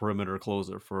that perimeter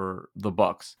closer for the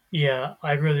Bucks. Yeah,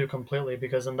 I agree with you completely,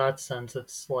 because in that sense,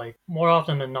 it's like more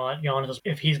often than not, Giannis,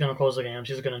 if he's going to close the games,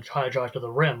 he's going to try to drive to the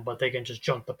rim, but they can just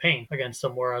junk the paint against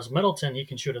him. Whereas Middleton, he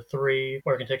can shoot a 3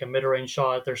 or he can take a mid-range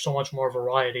shot. There's so much more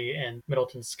variety in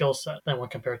Middleton's skill set than when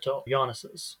compared to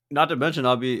Giannis's. Not to mention,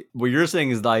 Abhi, what you're saying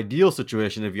is the ideal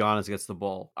situation if Giannis gets the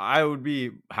ball. I would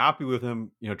be happy with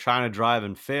him, trying to drive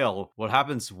and fail. What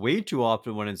happens way too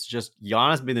often when it's just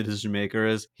Giannis being the decision maker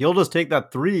is he'll just take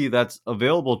that 3 that's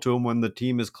available to him when the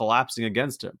team is collapsing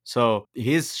against him. So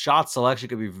his shot selection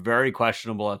could be very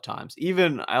questionable at times.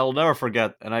 Even, I'll never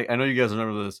forget, and I know you guys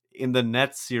remember this, in the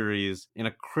Nets series, in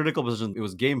a critical position, it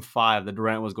was Game 5 that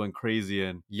Durant was going crazy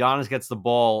in. Giannis gets the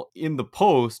ball in the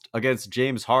post against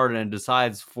James Harden and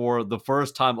decides for the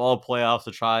first time all playoffs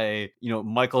to try a,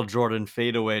 Michael Jordan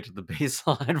fadeaway to the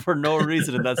baseline for no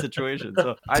reason in that situation.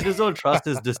 So I just don't trust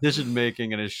his decision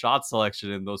making and his shot selection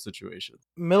in those situations.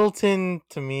 Middleton,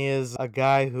 to me, is a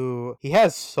guy who he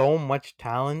has so much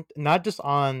talent, not just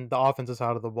on the offensive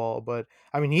side of the ball, but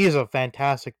I mean, he is a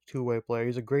fantastic two-way player.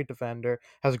 He's a great defender,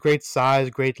 has great size,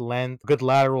 great length, good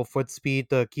lateral foot speed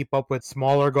to keep up with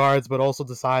smaller guards, but also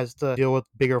the size to deal with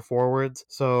bigger forwards.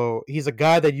 So he's a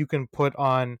guy that you can put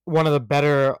on one of the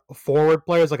better forward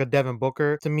players, like a Devin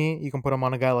Booker. To me, you can put him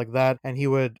on a guy like that, and he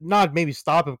would not maybe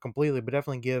stop him completely, but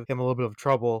definitely give him a little bit of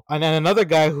trouble. And then another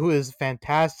guy who is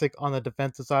fantastic on the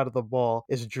defensive side of the ball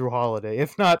is Drew Holiday,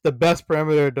 if not the best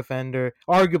perimeter defender,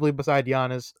 arguably beside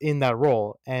Giannis in that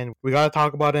role. And we got to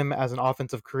talk about him as an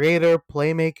offensive creator,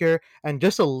 playmaker, and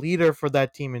just a leader for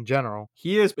that team in general.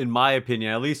 He is, in my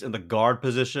opinion, at least in the guard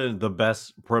position, the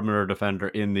best perimeter defender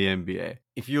in the NBA.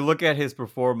 If you look at his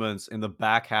performance in the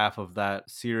back half of that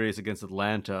series against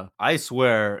Atlanta, I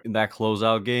swear in that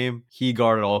closeout game, he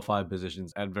guarded all 5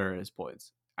 positions at various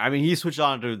points. I mean, he switched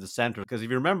on to the center because if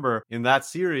you remember in that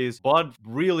series, Bud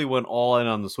really went all in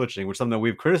on the switching, which is something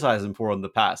we've criticized him for in the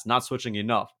past, not switching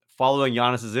enough. Following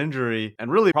Giannis's injury,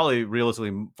 and really probably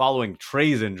realistically following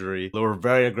Trey's injury, they were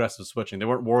very aggressive switching. They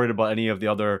weren't worried about any of the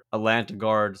other Atlanta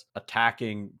guards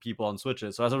attacking people on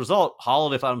switches. So as a result,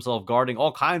 Holiday found himself guarding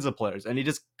all kinds of players, and he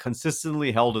just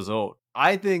consistently held his own.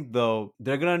 I think, though,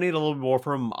 they're going to need a little bit more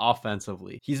from him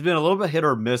offensively. He's been a little bit hit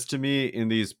or miss to me in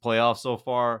these playoffs so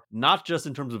far, not just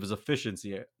in terms of his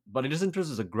efficiency, but just in terms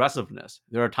of his aggressiveness.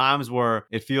 There are times where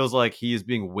it feels like he's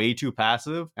being way too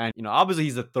passive. And, obviously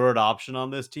he's the third option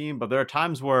on this team, but there are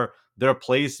times where there are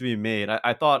plays to be made.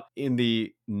 I thought in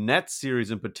the Nets series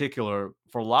in particular,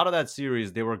 for a lot of that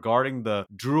series, they were guarding the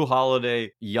Drew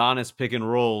Holiday, Giannis pick and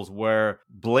rolls where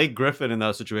Blake Griffin in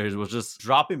those situations was just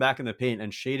dropping back in the paint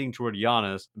and shading toward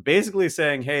Giannis, basically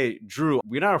saying, hey, Drew,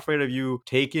 we're not afraid of you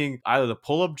taking either the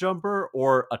pull-up jumper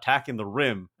or attacking the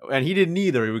rim. And he didn't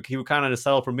either. He would kind of just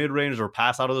settle for mid-range or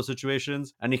pass out of those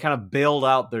situations, and he kind of bailed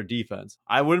out their defense.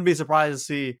 I wouldn't be surprised to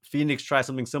see Phoenix try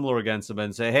something similar against him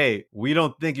and say, hey, we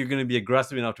don't think you're going to be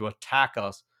aggressive enough to attack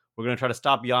us. We're going to try to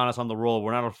stop Giannis on the roll.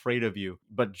 We're not afraid of you.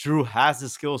 But Drew has the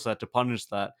skill set to punish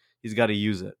that. He's got to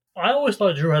use it. I always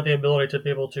thought Drew had the ability to be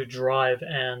able to drive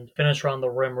and finish around the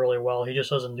rim really well. He just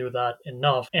doesn't do that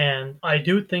enough. And I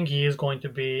do think he is going to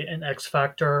be an X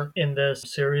factor in this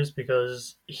series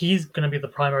because he's going to be the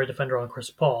primary defender on Chris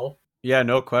Paul. Yeah,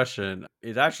 no question.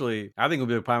 It's actually, I think he'll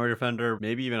be a primary defender,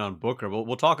 maybe even on Booker.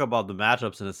 We'll talk about the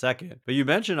matchups in a second. But you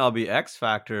mentioned I'll be X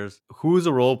factors. Who's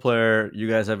a role player you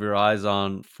guys have your eyes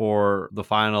on for the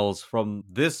finals from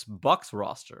this Bucks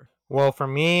roster? Well, for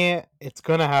me, it's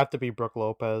going to have to be Brook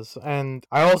Lopez. And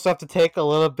I also have to take a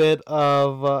little bit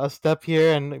of a step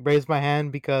here and raise my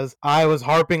hand because I was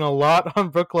harping a lot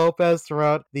on Brook Lopez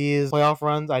throughout these playoff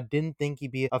runs. I didn't think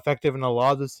he'd be effective in a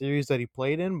lot of the series that he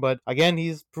played in. But again,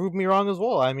 he's proved me wrong as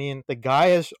well. I mean, the guy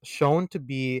has shown to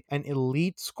be an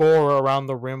elite scorer around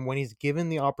the rim when he's given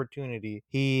the opportunity.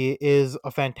 He is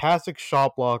a fantastic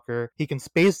shot blocker. He can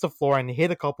space the floor and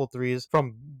hit a couple threes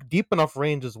from deep enough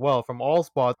range as well, from all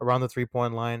spots around the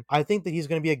 3-point line. I think that he's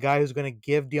going to be a guy who's going to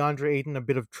give DeAndre Ayton a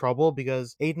bit of trouble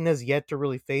because Ayton has yet to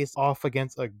really face off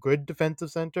against a good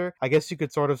defensive center. I guess you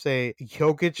could sort of say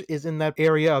Jokic is in that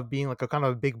area of being like a kind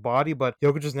of a big body, but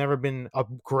Jokic has never been a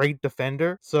great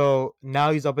defender. So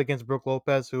now he's up against Brook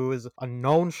Lopez, who is a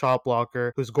known shot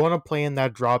blocker, who's going to play in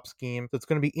that drop scheme. So it's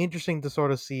going to be interesting to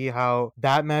sort of see how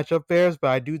that matchup fares, but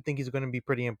I do think he's going to be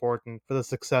pretty important for the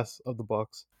success of the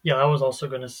Bucks. Yeah, I was also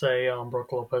going to say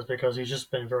Brook Lopez because he's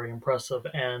just been very impressive.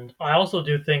 And I also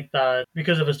do think that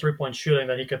because of his three-point shooting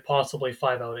that he could possibly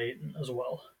 5-out Ayton as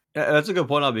well. Yeah, that's a good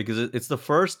point, because it's the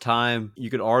first time you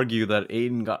could argue that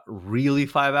Ayton got really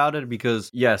 5-outed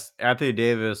because, yes, Anthony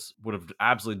Davis would have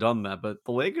absolutely done that, but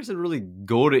the Lakers didn't really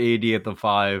go to AD at the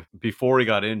 5 before he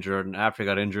got injured, and after he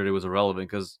got injured, it was irrelevant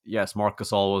because, yes, Marc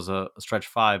Gasol was a stretch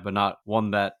 5, but not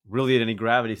one that really had any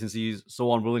gravity since he's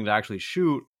so unwilling to actually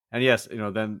shoot. And yes,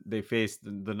 then they faced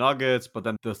the Nuggets, but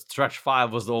then the stretch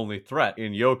 5 was the only threat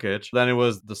in Jokic. Then it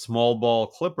was the small ball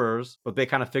Clippers, but they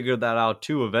kind of figured that out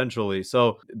too eventually.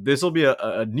 So this will be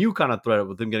a new kind of threat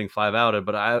with him getting 5-outed,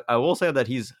 but I will say that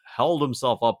he's held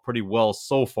himself up pretty well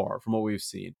so far from what we've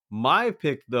seen. My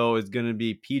pick, though, is going to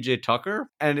be PJ Tucker,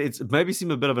 and it's maybe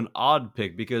seem a bit of an odd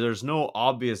pick because there's no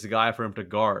obvious guy for him to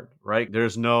guard, right?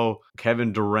 There's no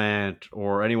Kevin Durant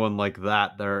or anyone like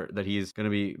that there that he's going to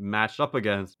be matched up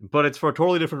against, but it's for a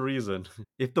totally different reason.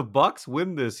 If the Bucks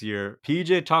win this year,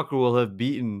 PJ Tucker will have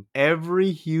beaten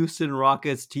every Houston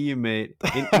Rockets teammate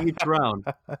in each round.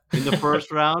 In the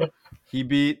first round, he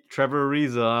beat Trevor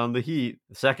Ariza on the Heat.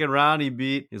 The second round, he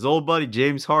beat his old buddy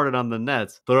James Harden on the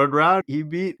Nets. Third round, he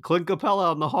beat Clint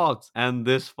Capella on the Hawks. And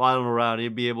this final round,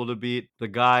 he'd be able to beat the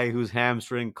guy whose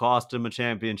hamstring cost him a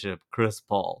championship, Chris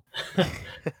Paul.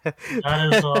 That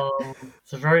is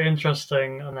it's a very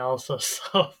interesting analysis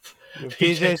of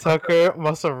PJ Tucker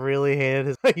must have really hated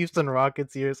his Houston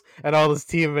Rockets years and all his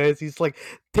teammates. He's like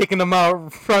taking them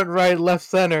out front, right, left,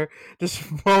 center, just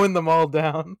mowing them all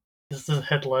down. This is his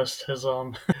hit list,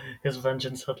 his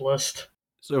vengeance hit list.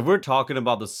 So if we're talking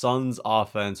about the Suns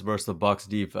offense versus the Bucks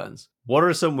defense, what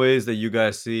are some ways that you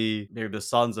guys see maybe the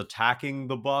Suns attacking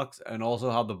the Bucks and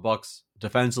also how the Bucks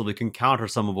defensively can counter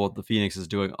some of what the Phoenix is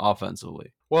doing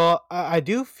offensively. Well, I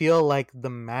do feel like the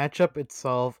matchup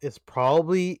itself is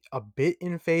probably a bit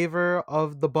in favor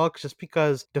of the Bucks just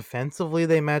because defensively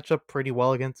they match up pretty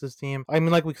well against this team. I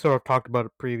mean, like we sort of talked about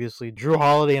it previously, Drew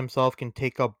Holiday himself can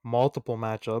take up multiple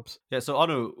matchups. Yeah, so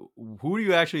Anu, who do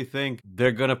you actually think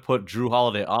they're gonna put Drew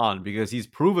Holiday on? Because he's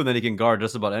proven that he can guard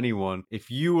just about anyone.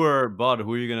 If you were Bud,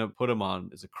 who are you gonna put him on?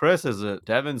 Is it Chris? Is it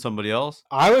Devin? Somebody else?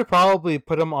 I would probably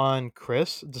put him on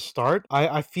Chris to start.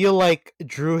 I feel like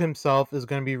Drew himself is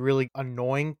going to be really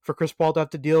annoying for Chris Paul to have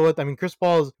to deal with. I mean, Chris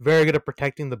Paul is very good at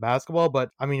protecting the basketball, but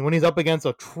I mean, when he's up against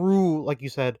a true, like you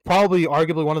said, probably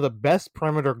arguably one of the best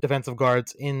perimeter defensive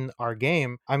guards in our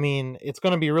game, I mean, it's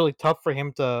going to be really tough for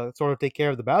him to sort of take care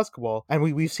of the basketball. And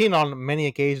we've seen on many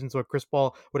occasions where Chris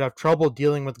Paul would have trouble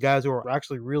dealing with guys who are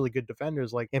actually really good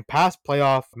defenders. Like in past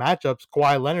playoff matchups,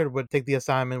 Kawhi Leonard would take the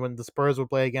assignment when the Spurs would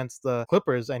play against the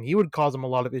Clippers, and he would cause them a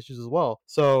lot of issues as well.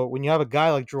 So when you have a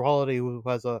guy like Drew Holiday who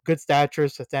has a good stature,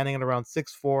 standing at around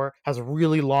 6'4", has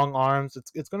really long arms,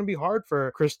 it's going to be hard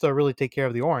for Chris to really take care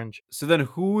of the orange. So then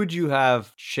who would you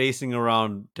have chasing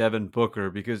around Devin Booker?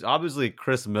 Because obviously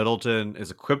Chris Middleton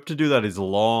is equipped to do that. He's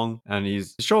long and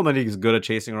he's shown that he's good at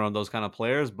chasing around those kind of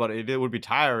players, but it would be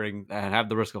tiring and have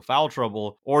the risk of foul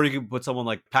trouble. Or you could put someone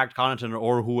like Pat Connaughton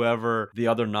or whoever the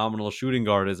other nominal shooting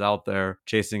guard is out there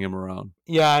chasing him around.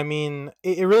 Yeah, I mean,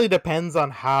 it really depends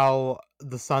on how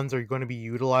the Suns are going to be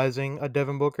utilizing a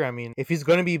Devin Booker. I mean, if he's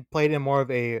going to be played in more of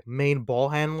a main ball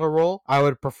handler role, I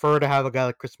would prefer to have a guy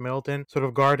like Chris Middleton sort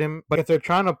of guard him. But if they're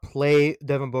trying to play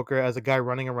Devin Booker as a guy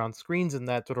running around screens in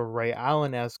that sort of Ray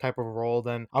Allen-esque type of role,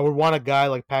 then I would want a guy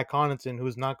like Pat Connaughton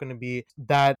who's not going to be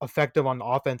that effective on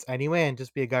offense anyway and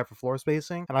just be a guy for floor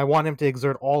spacing. And I want him to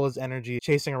exert all his energy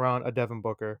chasing around a Devin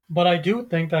Booker. But I do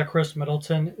think that Chris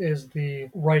Middleton is the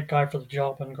right guy for the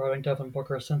job in guarding Devin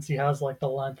Booker, since he has like the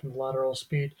length and lateral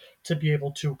speed to be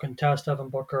able to contest Devin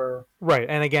Booker. Right,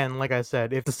 and again, like I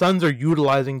said, if the Suns are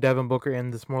utilizing Devin Booker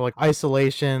in this more like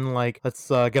isolation, like let's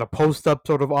get a post-up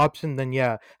sort of option, then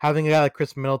yeah, having a guy like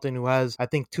Chris Middleton who has, I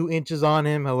think, 2 inches on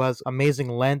him, who has amazing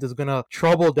length, is going to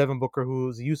trouble Devin Booker,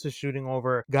 who's used to shooting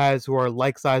over guys who are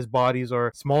like-sized bodies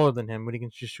or smaller than him, when he can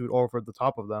just shoot over the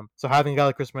top of them. So having a guy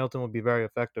like Chris Middleton would be very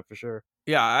effective for sure.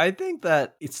 Yeah, I think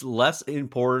that it's less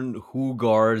important who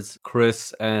guards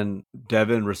Chris and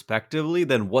Devin respectively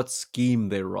than what scheme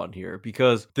they run here,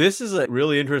 because this is a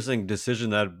really interesting decision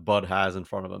that Bud has in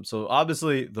front of him. So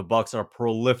obviously the Bucks are a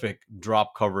prolific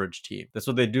drop coverage team. That's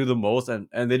what they do the most, and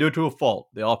they do it to a fault.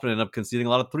 They often end up conceding a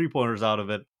lot of three-pointers out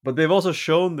of it. But they've also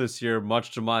shown this year,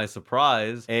 much to my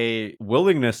surprise, a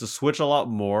willingness to switch a lot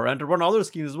more and to run other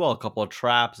schemes as well. A couple of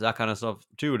traps, that kind of stuff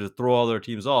too, to throw other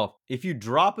teams off. If you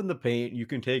drop in the paint, you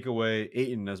can take away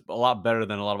Ayton as a lot better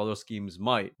than a lot of other schemes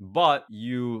might. But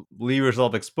you leave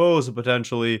yourself exposed to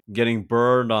potentially getting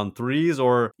burned on threes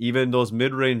or even those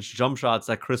mid-range jump shots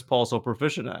that Chris Paul's so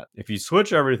proficient at. If you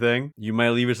switch everything, you might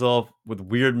leave yourself with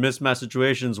weird mismatch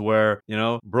situations where,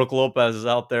 Brook Lopez is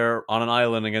out there on an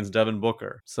island against Devin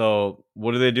Booker. So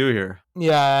what do they do here?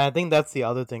 Yeah, I think that's the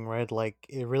other thing, right? Like,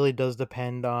 it really does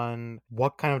depend on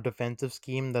what kind of defensive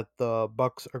scheme that the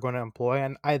Bucks are going to employ.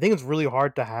 And I think it's really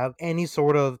hard to have any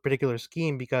sort of particular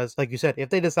scheme because, like you said, if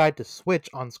they decide to switch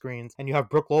on screens and you have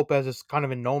Brook Lopez just kind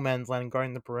of in no man's land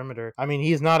guarding the perimeter, I mean,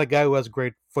 he's not a guy who has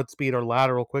great foot speed or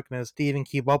lateral quickness to even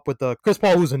keep up with the Chris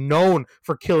Paul, who's known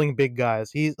for killing big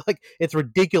guys. He's like, it's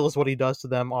ridiculous what he does to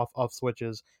them off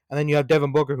switches. And then you have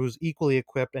Devin Booker, who's equally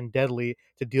equipped and deadly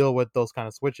to deal with those kind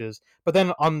of switches. But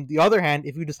then on the other hand,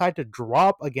 if you decide to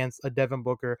drop against a Devin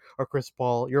Booker or Chris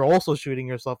Paul, you're also shooting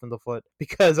yourself in the foot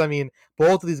because, I mean,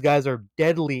 both of these guys are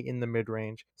deadly in the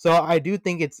mid-range. So I do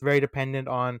think it's very dependent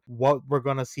on what we're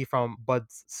going to see from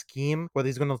Bud's scheme, whether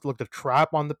he's going to look to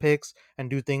trap on the picks and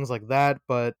do things like that.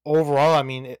 But overall, I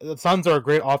mean, the Suns are a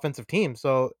great offensive team,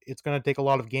 so it's going to take a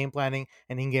lot of game planning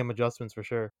and in-game adjustments for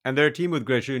sure. And they're a team with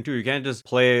great shooting too. You can't just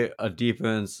play a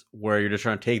defense where you're just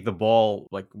trying to take the ball,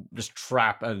 like just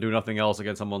trap and do nothing else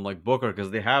against someone like Booker, because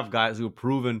they have guys who have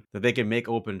proven that they can make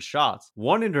open shots.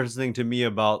 One interesting thing to me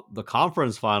about the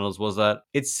conference finals was that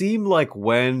it seemed like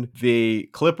when the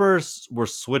Clippers were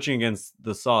switching against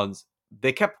the Suns,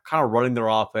 they kept kind of running their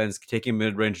offense, taking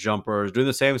mid-range jumpers, doing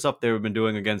the same stuff they've been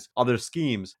doing against other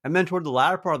schemes. And then toward the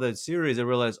latter part of that series, they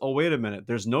realized, oh, wait a minute,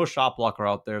 there's no shot blocker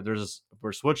out there.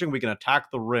 We're switching, we can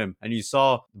attack the rim. And you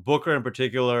saw Booker in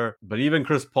particular, but even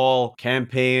Chris Paul,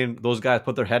 Campaign, those guys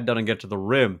put their head down and get to the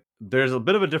rim. There's a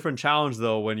bit of a different challenge,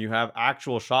 though, when you have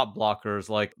actual shot blockers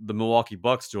like the Milwaukee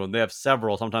Bucks do, and they have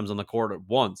several sometimes on the court at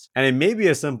once. And it may be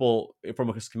as simple from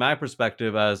a schematic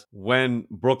perspective as when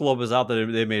Brook Lopez is out there,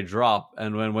 they may drop,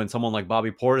 and when someone like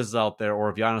Bobby Portis is out there, or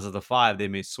if Giannis is the 5, they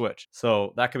may switch.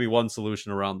 So that could be one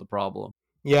solution around the problem.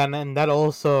 Yeah, and that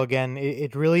also, again,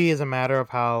 it really is a matter of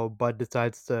how Bud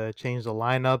decides to change the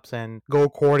lineups and go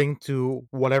according to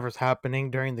whatever's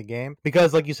happening during the game.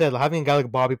 Because, like you said, having a guy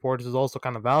like Bobby Portis is also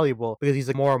kind of valuable because he's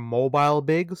a more mobile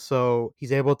big, so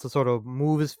he's able to sort of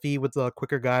move his feet with the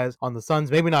quicker guys on the Suns.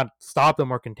 Maybe not stop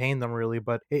them or contain them, really,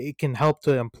 but it can help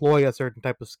to employ a certain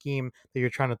type of scheme that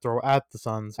you're trying to throw at the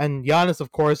Suns. And Giannis,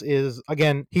 of course, is,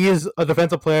 again, he is a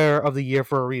defensive player of the year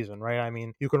for a reason, right? I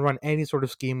mean, you can run any sort of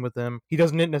scheme with him. He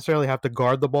doesn't necessarily have to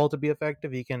guard the ball to be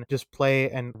effective. He can just play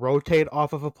and rotate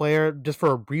off of a player just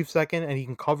for a brief second, and he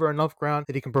can cover enough ground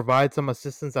that he can provide some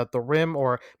assistance at the rim,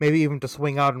 or maybe even to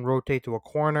swing out and rotate to a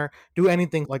corner, do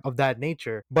anything like of that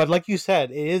nature. But like you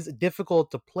said, it is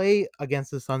difficult to play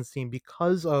against the Suns team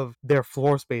because of their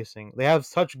floor spacing. They have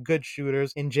such good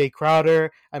shooters in Jay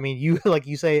Crowder. I mean, you like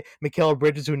you say, Mikal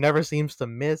Bridges, who never seems to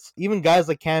miss. Even guys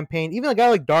like Cam Payne, even a guy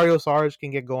like Dario Saric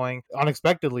can get going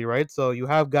unexpectedly, right? So you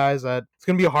have guys that it's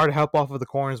going to be a hard help off of the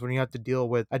corners when you have to deal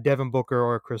with a Devin Booker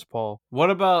or a Chris Paul. What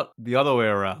about the other way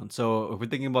around? So if we're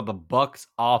thinking about the Bucks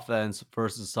offense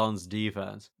versus Suns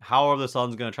defense, how are the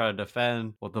Suns going to try to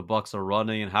defend what the Bucks are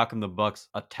running, and how can the Bucks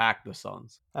attack the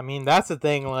Suns? I mean, that's the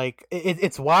thing. Like,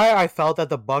 it's why I felt that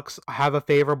the Bucks have a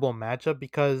favorable matchup,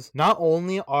 because not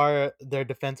only are their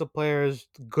defensive players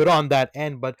good on that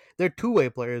end, but they're two-way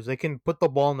players. They can put the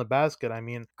ball in the basket. I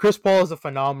mean, Chris Paul is a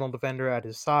phenomenal defender at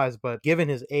his size, but given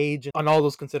his age and all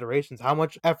those considerations, how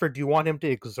much effort do you want him to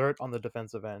exert on the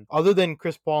defensive end? Other than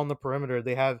Chris Paul on the perimeter,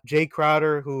 they have Jay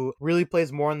Crowder, who really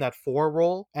plays more in that 4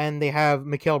 role, and they have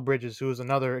Mikal Bridges, who is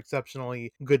another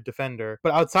exceptionally good defender.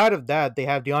 But outside of that, they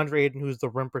have DeAndre Ayton, who's the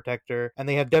rim protector, and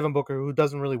they have Devin Booker, who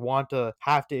doesn't really want to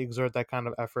have to exert that kind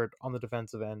of effort on the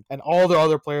defensive end. And all the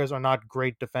other players are not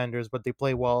great defenders, but they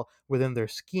play well within their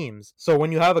schemes. So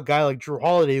when you have a guy like Jrue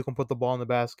Holiday who can put the ball in the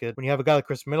basket, when you have a guy like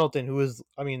Chris Middleton, who is,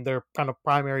 I mean, their kind of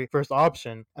primary first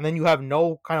option, and then you have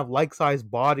no kind of like-sized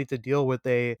body to deal with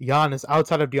a Giannis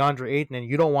outside of DeAndre Ayton, and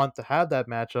you don't want to have that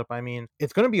matchup. I mean,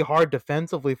 it's going to be hard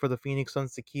defensively for the Phoenix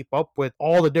Suns to keep up with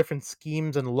all the different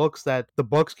schemes and looks that the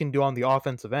Bucks can do on the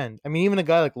offensive end. I mean, even a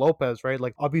guy like Lopez, right?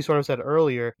 Like Abhi sort of said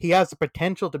earlier, he has the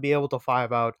potential to be able to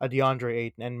 5 out a DeAndre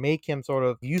Ayton and make him sort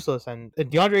of useless. And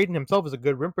DeAndre Ayton himself is a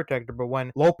good rim protector, but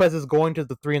when Lopez is going to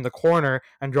the 3 in the corner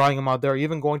and drawing him out there, or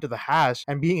even going to the hash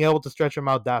and being able to stretch him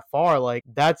out that far, like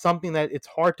that's something that it's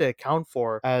hard to account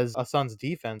for as a Suns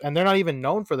defense. And they're not even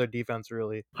known for their defense,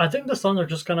 really. I think the Suns are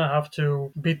just going to have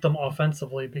to beat them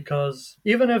offensively, because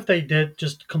even if they did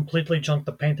just completely junk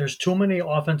the paint, there's too many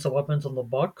offensive weapons on the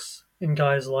Bucks in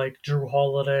guys like Jrue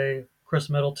Holiday, Chris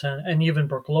Middleton, and even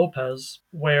Brook Lopez,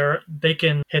 where they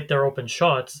can hit their open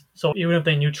shots. So even if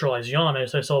they neutralize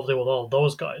Giannis, they still have to deal with all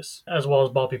those guys, as well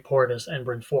as Bobby Portis and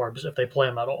Bryn Forbes, if they play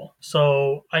him at all.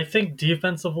 So I think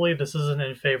defensively, this isn't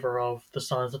in favor of the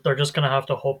Suns. They're just going to have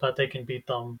to hope that they can beat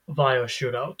them via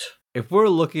shootout. If we're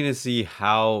looking to see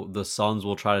how the Suns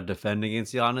will try to defend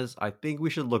against Giannis, I think we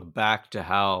should look back to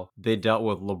how they dealt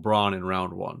with LeBron in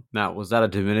round 1. Now, was that a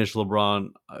diminished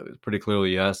LeBron? Pretty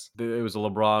clearly, yes. It was a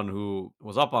LeBron who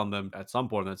was up on them at some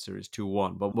point in that series,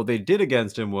 2-1. But what they did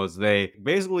against him was they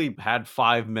basically had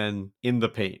 5 men in the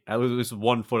paint, at least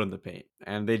 1 foot in the paint.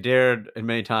 And they dared, and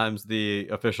many times, the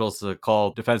officials to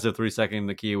call defensive 3-second in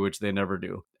the key, which they never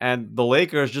do. And the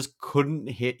Lakers just couldn't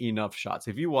hit enough shots.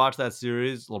 If you watch that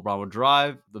series, LeBron would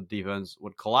drive, the defense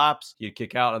would collapse, he'd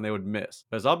kick out, and they would miss.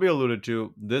 As Abhi alluded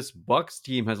to, this Bucks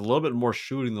team has a little bit more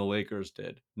shooting than the Lakers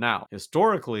did. Now,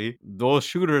 historically, those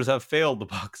shooters have failed the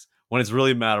Bucks when it's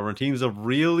really mattered. When teams have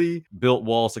really built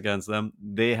walls against them,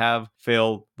 they have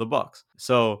failed the Bucks.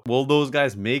 So will those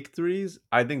guys make threes?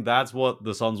 I think that's what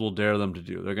the Suns will dare them to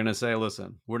do. They're going to say,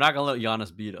 listen, we're not going to let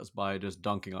Giannis beat us by just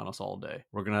dunking on us all day.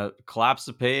 We're going to collapse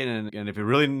the paint, and if it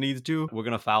really needs to, we're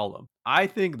going to foul them. I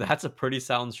think that's a pretty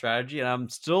sound strategy, and I'm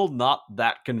still not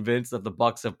that convinced that the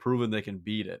Bucks have proven they can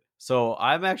beat it. So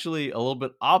I'm actually a little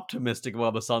bit optimistic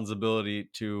about the Suns' ability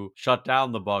to shut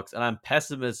down the Bucks, and I'm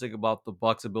pessimistic about the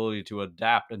Bucks' ability to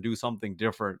adapt and do something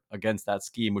different against that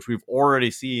scheme, which we've already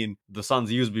seen the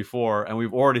Suns use before, and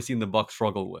we've already seen the Bucks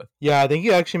struggle with. Yeah, I think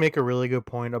you actually make a really good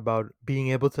point about being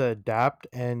able to adapt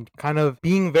and kind of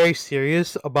being very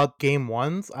serious about game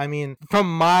ones. I mean,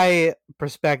 from my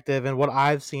perspective and what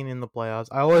I've seen in the playoffs,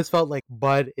 I always felt like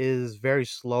Bud is very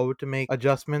slow to make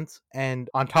adjustments. And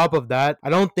on top of that, I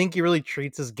don't think he really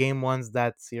treats his game ones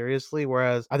that seriously.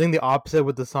 Whereas I think the opposite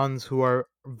with the Suns, who are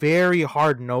very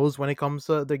hard nosed when it comes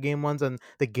to their game ones and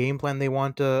the game plan they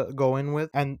want to go in with.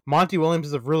 And Monty Williams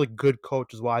is a really good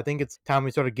coach as well. I think it's time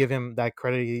we sort of give him that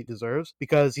credit he deserves,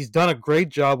 because he's done a great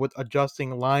job with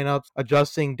adjusting lineups,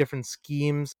 adjusting different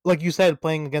schemes. Like you said,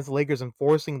 playing against the Lakers and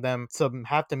forcing them to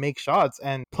have to make shots,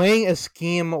 and playing a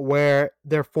scheme where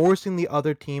they're forcing the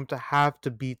other team to have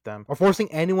to beat them, or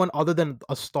forcing anyone other than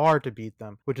a star to beat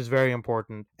them, which is very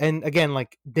important. And again,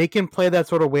 like, they can play that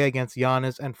sort of way against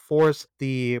Giannis and force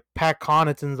the Pat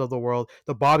Connaughtons of the world,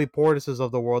 the Bobby Portises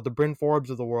of the world, the Bryn Forbes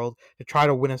of the world to try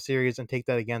to win a series and take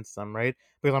that against them, right?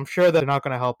 Because I'm sure that they're not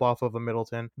going to help off of a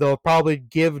Middleton. They'll probably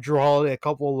give Jrue Holiday a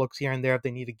couple of looks here and there if they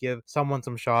need to give someone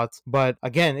some shots. But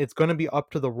again, it's going to be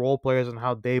up to the role players and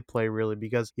how they play, really,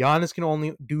 because Giannis can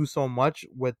only do so much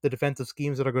with the defensive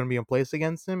schemes that are going to be in place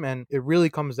against him. And it really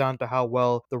comes down to how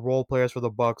well the role players for the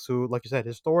Bucks, who, like you said,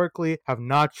 historically have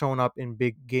not shown up in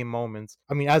big game moments.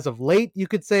 I mean, as of late, you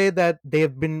could say that they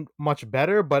have been much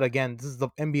better. But again, this is the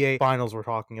NBA Finals we're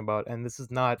talking about, and this is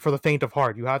not for the faint of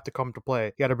heart. You have to come to play.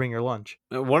 You got to bring your lunch.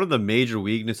 One of the major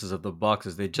weaknesses of the Bucks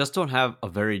is they just don't have a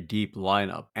very deep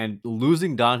lineup, and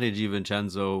losing Dante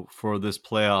DiVincenzo for this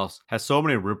playoffs has so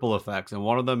many ripple effects. And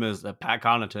one of them is that Pat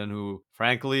Connaughton, who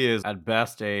frankly is at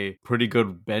best a pretty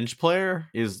good bench player,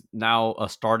 is now a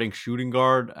starting shooting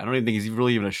guard. I don't even think he's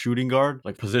really even a shooting guard,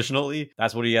 like positionally.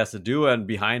 That's what he has to do. And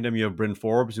behind him, you have Bryn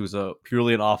Forbes, who's a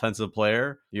purely an offensive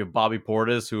player. You have Bobby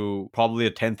Portis, who probably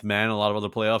a 10th man in a lot of other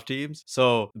playoff teams.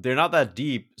 So they're not that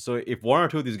deep. So if one or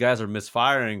two of these guys are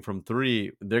misfiring from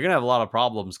three, they're going to have a lot of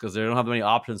problems because they don't have many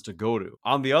options to go to.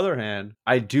 On the other hand,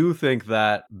 I do think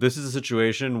that this is a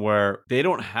situation where they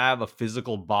don't have a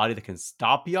physical body that can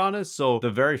stop Giannis. So the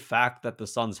very fact that the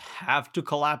Suns have to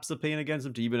collapse the paint against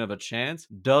him to even have a chance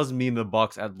does mean the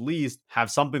Bucks at least have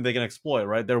something they can exploit,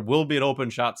 right? There will be an open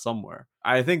shot somewhere.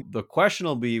 I think the question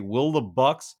will be, will the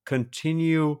Bucks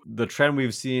continue the trend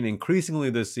we've seen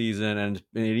increasingly this season and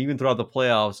even throughout the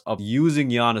playoffs of using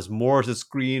Giannis more as a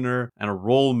screener and a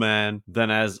roll man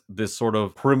than as this sort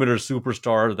of perimeter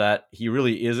superstar that he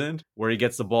really isn't, where he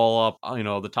gets the ball up,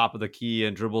 the top of the key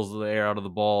and dribbles the air out of the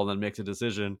ball and then makes a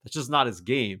decision. It's just not his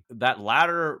game. That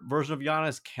latter version of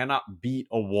Giannis cannot beat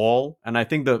a wall. And I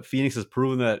think that Phoenix has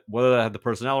proven that whether they have the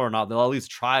personnel or not, they'll at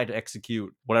least try to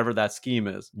execute whatever that scheme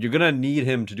is. You're going to need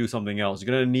him to do something else.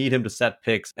 You're going to need him to set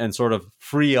picks and sort of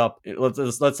free up.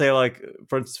 Let's say, like,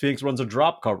 for instance, Phoenix runs a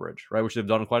drop coverage, right, which they've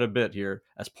done quite a bit here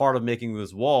as part of making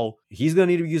this wall. He's going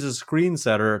to need to use a screen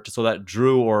setter so that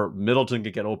Jrue or Middleton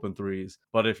can get open threes.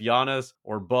 But if Giannis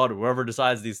or Bud, whoever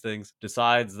decides these things,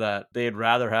 decides that they'd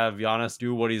rather have Giannis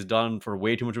do what he's done for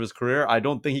way too much of his career, I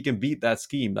don't think he can beat that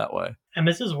scheme that way. And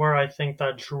this is where I think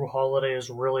that Jrue Holiday is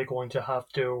really going to have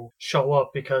to show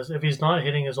up, because if he's not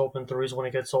hitting his open threes when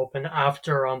he gets open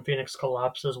after Phoenix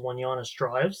collapses when Giannis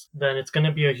drives, then it's going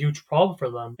to be a huge problem for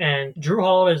them. And Jrue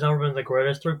Holiday's never been the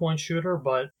greatest three-point shooter,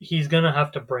 but he's going to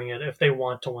have to bring it if they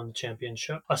want to win the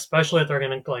championship, especially if they're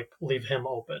going to leave him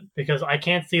open, because I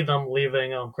can't see them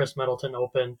leaving Chris Middleton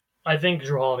open. I think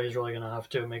Jrue Holiday is really going to have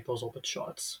to make those open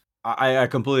shots. I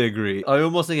completely agree. I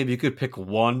almost think if you could pick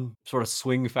one sort of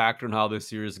swing factor in how this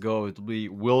series goes, it would be,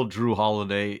 will Jrue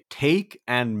Holiday take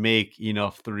and make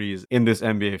enough threes in this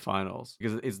NBA Finals?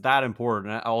 Because it's that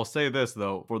important. And I'll say this,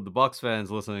 though, for the Bucks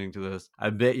fans listening to this, I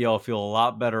bet y'all feel a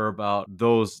lot better about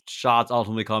those shots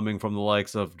ultimately coming from the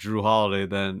likes of Jrue Holiday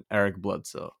than Eric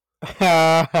Bledsoe.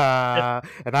 And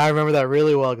I remember that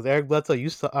really well, because Eric Bledsoe,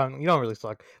 you don't really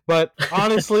suck, but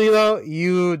honestly though,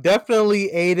 you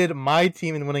definitely aided my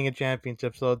team in winning a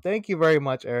championship, so thank you very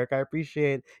much, Eric. I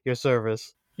appreciate your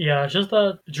service. Yeah, it's just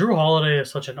that Jrue Holiday is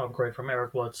such an upgrade from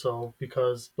Eric Bledsoe,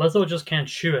 because Bledsoe just can't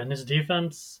shoot, and his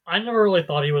defense, I never really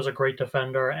thought he was a great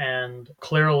defender, and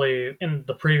clearly in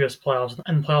the previous playoffs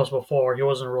and playoffs before, he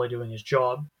wasn't really doing his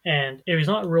job. And if he's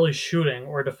not really shooting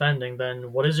or defending,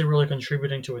 then what is he really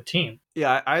contributing to a team?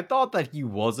 Yeah, I thought that he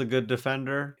was a good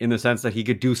defender in the sense that he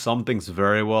could do some things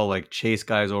very well, like chase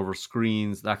guys over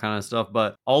screens, that kind of stuff.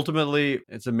 But ultimately,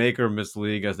 it's a make or miss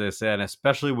league, as they say, and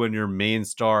especially when your main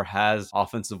star has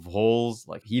offensive holes,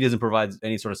 like he doesn't provide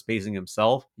any sort of spacing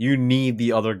himself, you need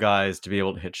the other guys to be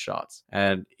able to hit shots.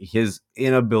 And his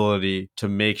inability to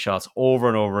make shots over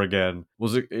and over again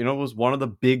was one of the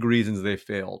big reasons they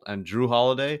failed. And Jrue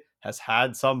Holiday has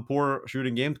had some poor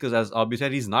shooting games because, as Abby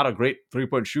said, he's not a great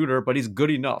three-point shooter, but he's good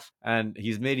enough. And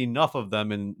he's made enough of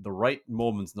them in the right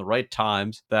moments, in the right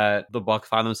times, that the Bucks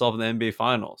find themselves in the NBA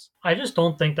Finals. I just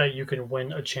don't think that you can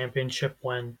win a championship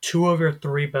when two of your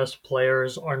three best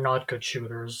players are not good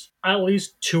shooters. At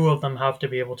least two of them have to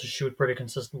be able to shoot pretty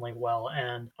consistently well.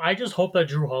 And I just hope that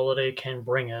Jrue Holiday can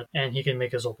bring it and he can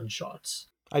make his open shots.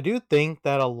 I do think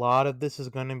that a lot of this is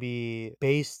going to be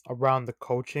based around the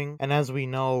coaching. And as we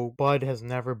know, Bud has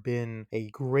never been a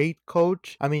great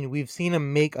coach. I mean, we've seen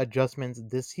him make adjustments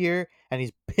this year, and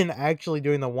he's been actually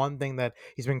doing the one thing that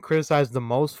he's been criticized the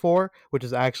most for, which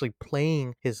is actually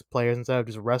playing his players instead of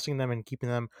just resting them and keeping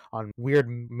them on weird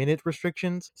minute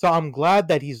restrictions. So I'm glad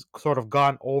that he's sort of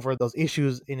gone over those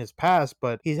issues in his past,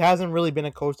 but he hasn't really been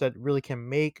a coach that really can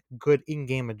make good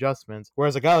in-game adjustments.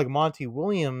 Whereas a guy like Monty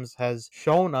Williams has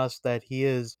shown us that he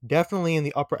is definitely in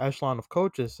the upper echelon of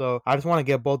coaches. So I just want to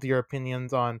get both of your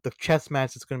opinions on the chess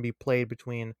match that's going to be played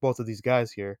between both of these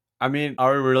guys here. I mean,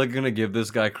 are we really going to give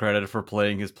this guy credit for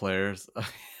playing his players? I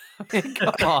mean,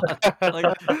 come on.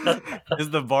 Like, is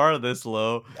the bar this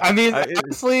low? I mean,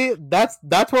 honestly, that's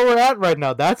where we're at right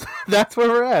now. That's where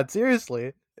we're at.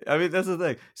 Seriously. I mean, that's the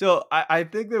thing. So I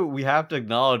think that we have to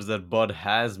acknowledge that Bud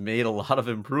has made a lot of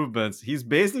improvements. He's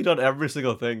basically done every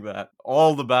single thing that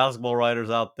all the basketball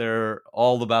writers out there,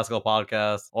 all the basketball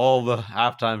podcasts, all the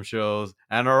halftime shows,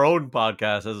 and our own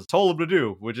podcast has told him to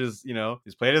do, which is,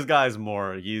 he's played his guys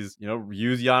more. He's,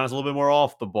 used Giannis a little bit more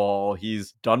off the ball.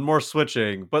 He's done more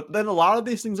switching. But then a lot of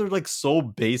these things are like so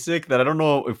basic that I don't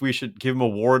know if we should give him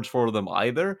awards for them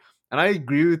either. And I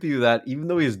agree with you that even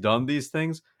though he's done these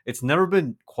things, it's never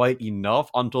been quite enough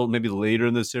until maybe later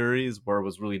in the series where it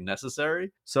was really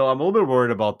necessary. So I'm a little bit worried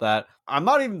about that. I'm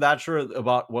not even that sure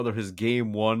about whether his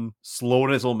game one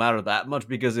slowness will matter that much,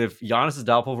 because if Giannis is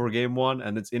doubtful for game one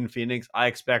and it's in Phoenix, I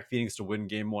expect Phoenix to win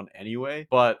game one anyway.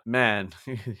 But man,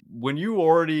 when you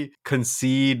already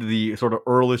concede the sort of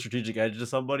early strategic edge to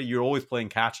somebody, you're always playing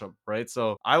catch up, right?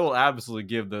 So I will absolutely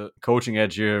give the coaching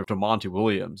edge here to Monty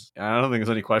Williams. And I don't think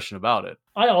there's any question about it.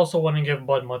 I also wouldn't give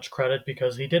Bud much credit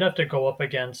because he did have to go up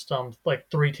against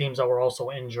like three teams that were also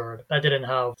injured that didn't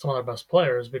have some of their best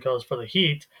players, because for the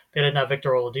Heat, they didn't have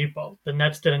Victor Oladipo. The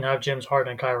Nets didn't have James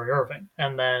Harden and Kyrie Irving.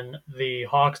 And then the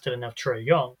Hawks didn't have Trae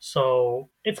Young. So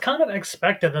it's kind of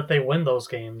expected that they win those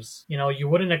games. You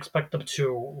wouldn't expect them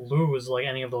to lose like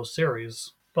any of those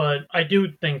series. But I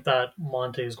do think that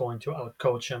Monte is going to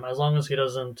outcoach him as long as he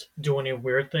doesn't do any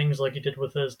weird things like he did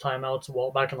with his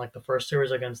timeouts back in like the first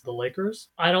series against the Lakers.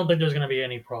 I don't think there's going to be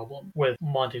any problem with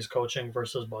Monte's coaching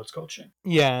versus Bud's coaching.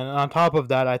 Yeah, and on top of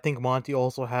that, I think Monty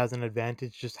also has an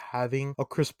advantage just having a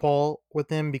Chris Paul with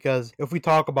him, because if we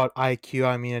talk about IQ,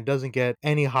 I mean, it doesn't get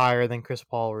any higher than Chris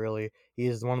Paul, really. He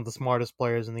is one of the smartest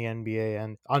players in the NBA,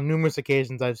 and on numerous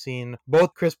occasions I've seen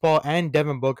both Chris Paul and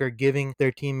Devin Booker giving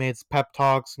their teammates pep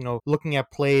talks, looking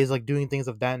at plays, like doing things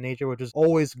of that nature, which is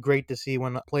always great to see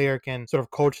when a player can sort of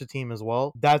coach the team as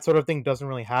well. That sort of thing doesn't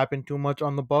really happen too much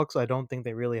on the Bucks. I don't think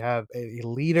they really have a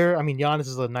leader. I mean, Giannis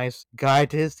is a nice guy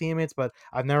to his teammates, but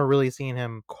I've never really seen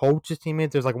him coach his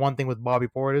teammates. There's like one thing with Bobby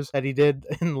Portis that he did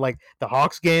in like the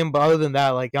Hawks game, but other than that,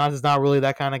 like Giannis is not really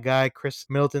that kind of guy. Chris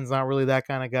Middleton's not really that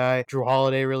kind of guy. Drew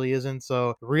Holiday really isn't.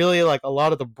 So really, like, a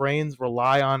lot of the brains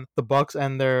rely on the Bucks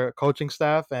and their coaching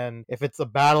staff, and if it's a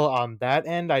battle on that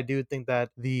end, I do think that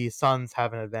the Suns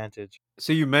have an advantage.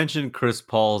 So you mentioned Chris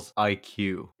Paul's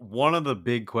IQ. One of the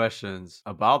big questions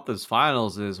about this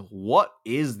finals is, what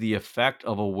is the effect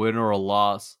of a win or a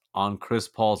loss on Chris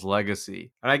Paul's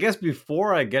legacy? And I guess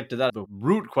before I get to that, the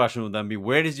root question would then be,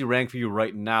 where does he rank for you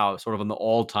right now, sort of on the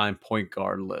all-time point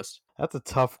guard list? That's a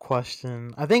tough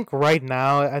question. I think right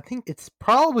now, I think it's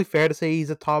probably fair to say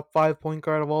he's a top 5 point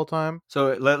guard of all time.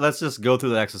 So let's just go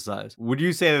through the exercise. Would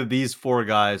you say that these four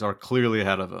guys are clearly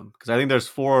ahead of him? Because I think there's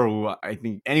four who I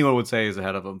think anyone would say is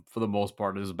ahead of him for the most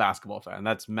part as a basketball fan.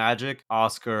 That's Magic,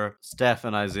 Oscar, Steph,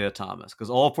 and Isaiah Thomas.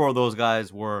 Because all four of those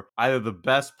guys were either the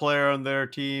best player on their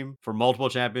team for multiple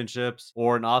championships,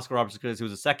 or in Oscar Robertson's case, he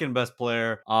was the second best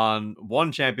player on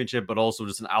one championship, but also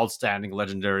just an outstanding,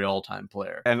 legendary all-time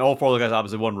player. And all four of the guys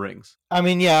obviously won rings. I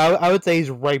mean, yeah, I would say he's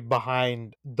right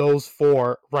behind those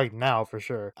four right now for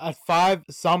sure. At 5,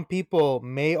 some people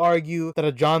may argue that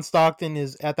a John Stockton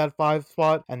is at that 5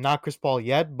 spot and not Chris Paul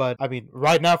yet. But I mean,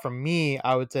 right now for me,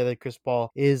 I would say that Chris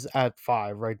Paul is at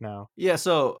 5 right now. Yeah,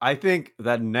 so I think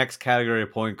that next category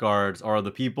of point guards are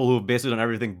the people who've basically done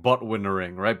everything but win a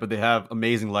ring, right? But they have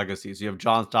amazing legacies. You have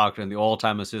John Stockton, the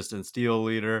all-time assist and steal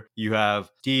leader. You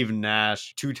have Steve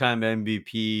Nash, 2-time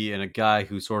MVP, and a guy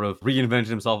who sort of reinvented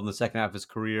himself in the second half of his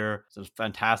career. He's a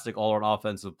fantastic all-around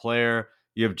offensive player.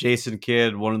 You have Jason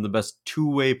Kidd, one of the best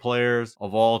two-way players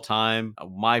of all time.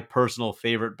 My personal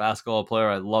favorite basketball player.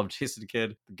 I love Jason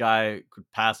Kidd. The guy could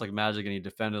pass like magic and he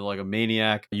defended like a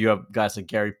maniac. You have guys like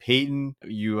Gary Payton.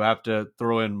 You have to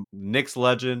throw in Knicks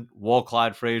legend, Walt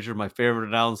Clyde Frazier, my favorite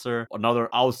announcer, another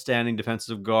outstanding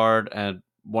defensive guard, and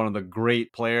one of the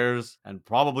great players and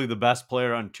probably the best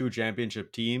player on 2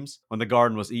 championship teams when the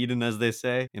Garden was Eden, as they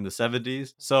say, in the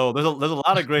 70s. So there's a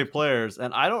lot of great players,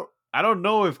 and I don't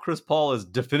know if Chris Paul is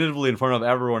definitively in front of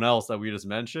everyone else that we just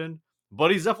mentioned, but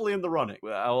he's definitely in the running.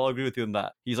 I'll agree with you on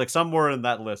that. He's like somewhere in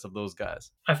that list of those guys.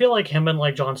 I feel like him and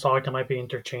like John Stockton might be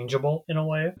interchangeable in a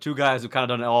way. 2 guys who kind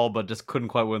of done it all, but just couldn't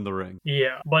quite win the ring.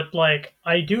 Yeah, but like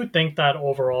I do think that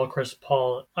overall Chris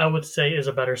Paul, I would say, is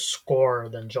a better scorer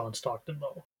than John Stockton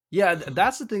though. Yeah,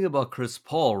 that's the thing about Chris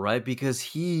Paul, right? Because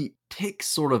he ticks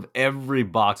sort of every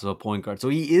box of a point guard. So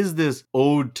he is this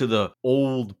ode to the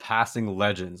old passing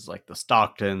legends like the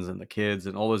Stocktons and the Kids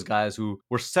and all those guys who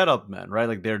were setup men, right?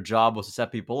 Like their job was to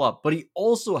set people up. But he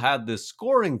also had this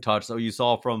scoring touch that you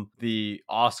saw from the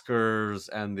Oscars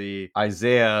and the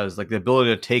Isaiahs, like the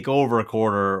ability to take over a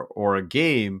quarter or a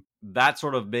game. That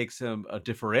sort of makes him a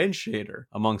differentiator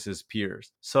amongst his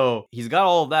peers. So he's got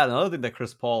all of that. Another thing that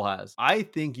Chris Paul has, I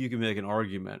think you can make an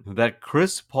argument that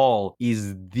Chris Paul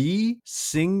is the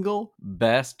single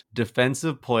best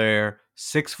defensive player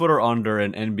 6 foot or under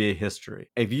in NBA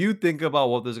history. If you think about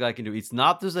what this guy can do, it's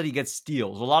not just that he gets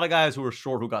steals. A lot of guys who are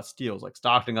short who got steals, like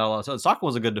Stockton got a lot of. Stockton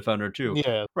was a good defender too.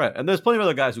 Yeah. Right. And there's plenty of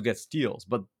other guys who get steals,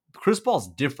 but Chris Paul's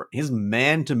different. His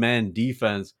man-to-man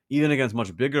defense, even against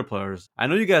much bigger players. I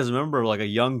know you guys remember like a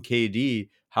young KD,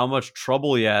 how much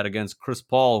trouble he had against Chris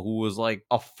Paul, who was like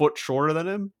a foot shorter than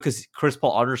him, because Chris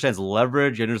Paul understands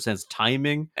leverage, he understands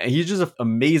timing, and he's just an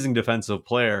amazing defensive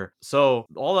player. So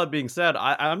all that being said,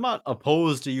 I'm not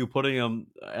opposed to you putting him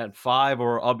at 5,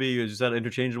 or I'll be, as you said,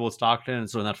 interchangeable with Stockton,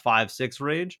 so in that 5-6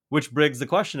 range, which begs the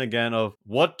question again of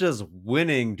what does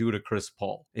winning do to Chris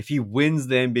Paul? If he wins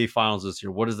the NBA Finals this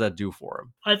year, what does that do for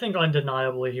him? I think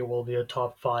undeniably he will be a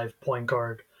top 5 point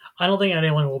guard. I don't think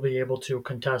anyone will be able to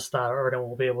contest that, or anyone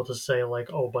will be able to say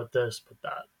like, oh, but this, but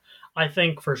that. I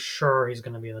think for sure he's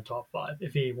going to be in the top 5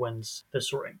 if he wins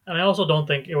this ring. And I also don't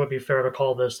think it would be fair to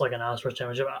call this like an asterisk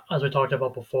championship. As we talked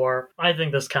about before, I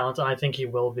think this counts. I think he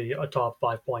will be a top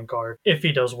 5 point guard if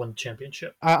he does win the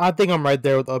championship. I think I'm right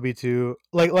there with Ubby too.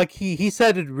 Like he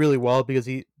said it really well, because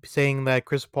he saying that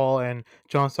Chris Paul and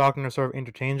John Stockton are sort of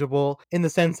interchangeable in the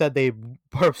sense that they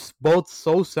are both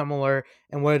so similar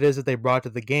in what it is that they brought to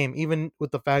the game, even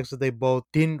with the facts that they both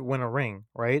didn't win a ring,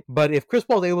 right? But if Chris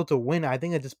Paul is able to win, I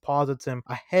think it just posits him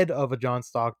ahead of a John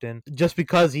Stockton just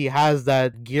because he has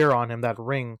that gear on him, that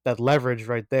ring, that leverage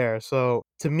right there. So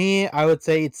to me, I would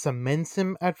say it cements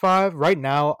him at 5. Right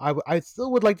now, I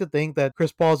still would like to think that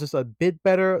Chris Paul is just a bit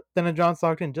better than a John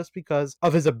Stockton just because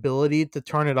of his ability to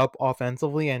turn it up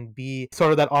offensively and be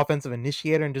sort of that offensive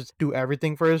initiator and just do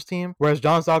everything for his team. Whereas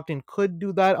John Stockton could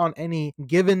do that on any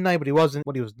given night, but he wasn't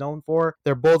what he was known for.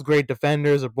 They're both great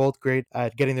defenders. They're both great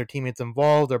at getting their teammates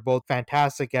involved. They're both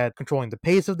fantastic at controlling the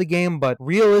pace of the game. But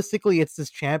realistically, it's this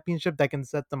championship that can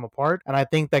set them apart. And I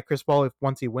think that Chris Paul, if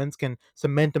once he wins, can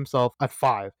cement himself at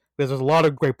 5. Because there's a lot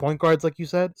of great point guards, like you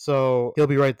said. So he'll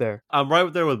be right there. I'm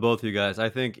right there with both of you guys. I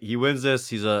think he wins this.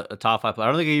 He's a top 5 player.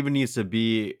 I don't think he even needs to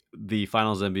be the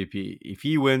finals MVP. If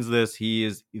he wins this, he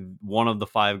is one of the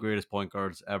 5 greatest point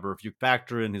guards ever. If you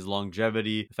factor in his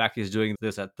longevity, the fact he's doing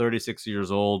this at 36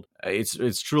 years old,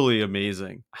 it's truly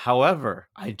amazing. However,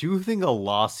 I do think a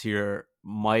loss here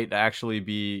might actually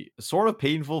be sort of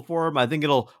painful for him. I think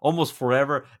it'll almost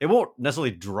forever, it won't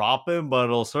necessarily drop him, but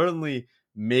it'll certainly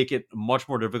make it much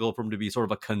more difficult for him to be sort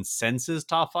of a consensus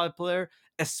top 5 player,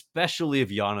 especially if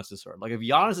Giannis is hurt. Like if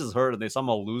Giannis is hurt and they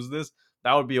somehow lose this,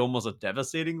 that would be almost a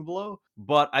devastating blow.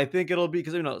 But I think it'll be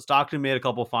because, Stockton made a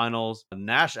couple finals.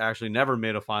 Nash actually never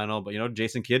made a final, but,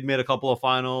 Jason Kidd made a couple of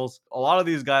finals. A lot of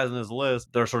these guys in this list,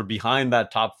 they're sort of behind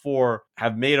that top 4,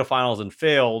 have made a finals and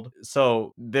failed.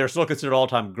 So they're still considered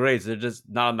all-time greats. They're just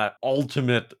not on that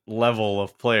ultimate level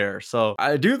of player. So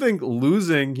I do think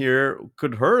losing here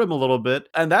could hurt him a little bit.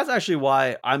 And that's actually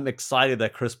why I'm excited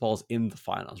that Chris Paul's in the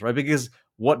finals, right? Because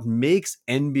what makes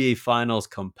NBA Finals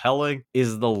compelling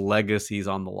is the legacies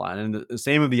on the line. And the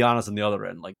same with Giannis on the other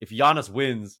end. Like, if Giannis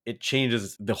wins, it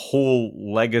changes the whole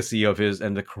legacy of his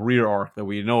and the career arc that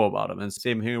we know about him. And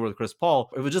same here with Chris Paul.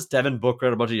 If it was just Devin Booker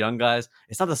and a bunch of young guys,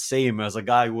 it's not the same as a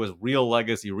guy who has real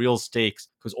legacy, real stakes,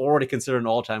 who's already considered an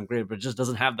all-time great, but just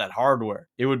doesn't have that hardware.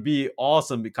 It would be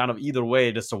awesome, kind of either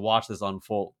way, just to watch this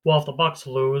unfold. Well, if the Bucks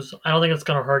lose, I don't think it's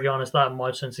going to hurt Giannis that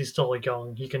much since he's still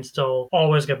young. He can still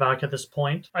always get back at this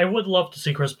point. I would love to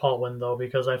see Chris Paul win, though,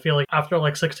 because I feel like after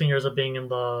 16 years of being in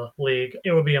the league,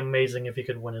 it would be amazing if he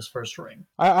could win his first ring.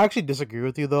 I actually disagree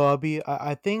with you, though, Abby.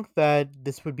 I think that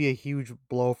this would be a huge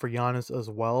blow for Giannis as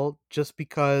well, just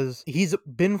because he's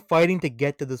been fighting to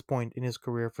get to this point in his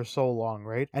career for so long,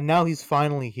 right? And now he's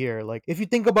finally here. Like, if you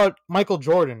think about Michael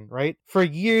Jordan, right? For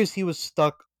years, he was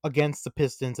stuck against the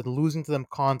Pistons and losing to them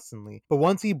constantly. But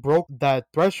once he broke that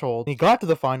threshold, he got to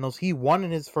the finals, he won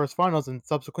in his first finals, and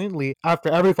subsequently, after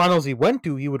every finals he went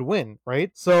to, he would win,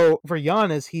 right? So for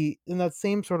Giannis, he in that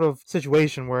same sort of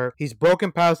situation where he's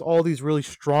broken past all these really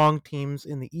strong teams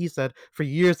in the East that for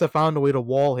years have found a way to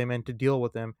wall him and to deal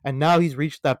with him. And now he's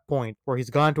reached that point where he's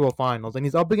gone to a finals and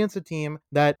he's up against a team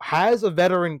that has a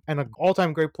veteran and an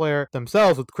all-time great player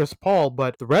themselves with Chris Paul,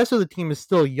 but the rest of the team is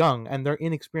still young and they're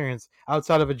inexperienced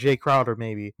outside of a Jay Crowder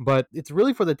maybe. But it's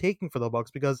really for the taking for the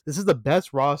Bucks because this is the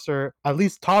best roster, at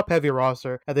least top-heavy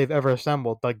roster that they've ever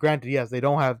assembled. Like granted, yes, they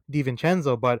don't have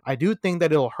DiVincenzo, but I do think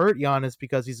that it'll hurt Giannis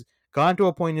because he's gotten to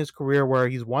a point in his career where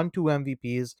he's won 2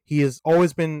 MVPs. He has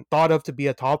always been thought of to be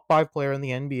a top 5 player in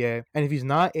the NBA. And if he's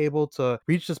not able to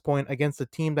reach this point against a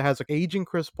team that has an aging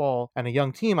Chris Paul and a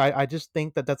young team, I just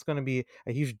think that that's going to be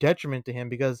a huge detriment to him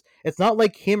because it's not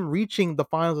like him reaching the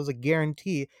finals as a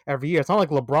guarantee every year. It's not like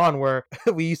LeBron where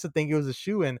we used to think it was a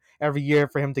shoo-in every year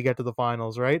for him to get to the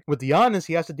finals, right? With Giannis,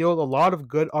 he has to deal with a lot of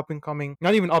good up-and-coming,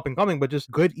 not even up-and-coming, but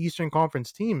just good Eastern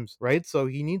Conference teams, right? So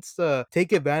he needs to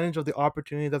take advantage of the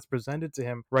opportunity that's presented to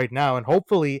him right now, and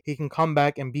hopefully he can come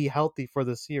back and be healthy for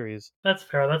the series. That's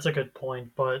fair. That's a good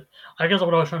point. But I guess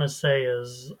what I was trying to say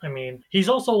is, I mean, he's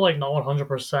also like not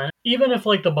 100%. Even if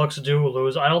like the Bucks do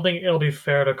lose, I don't think it'll be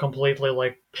fair to completely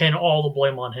like pin all the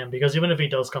blame on him because even if he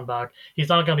does come back, he's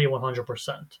not going to be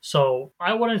 100%. So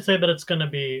I wouldn't say that it's going to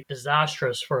be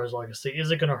disastrous for his legacy.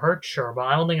 Is it going to hurt? Sure, but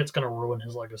I don't think it's going to ruin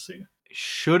his legacy.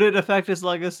 Should it affect his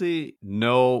legacy?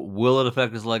 No. Will it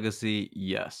affect his legacy?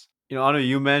 Yes. Anu,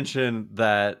 you mentioned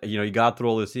that, he got through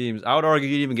all his teams. I would argue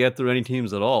he didn't even get through any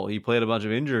teams at all. He played a bunch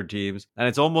of injured teams, and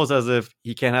it's almost as if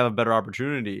he can't have a better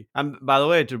opportunity. And by the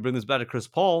way, to bring this back to Chris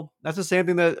Paul, that's the same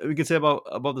thing that we can say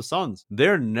about the Suns.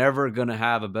 They're never going to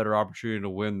have a better opportunity to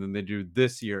win than they do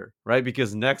this year, right?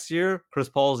 Because next year, Chris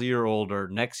Paul's a year older.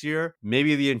 Next year,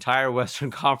 maybe the entire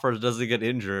Western Conference doesn't get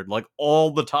injured. Like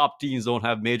all the top teams don't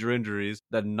have major injuries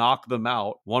that knock them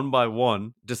out one by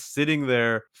one, just sitting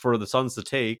there for the Suns to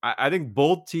take. I think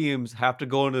both teams have to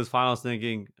go into this finals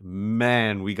thinking,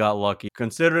 man, we got lucky.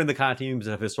 Considering the kind of teams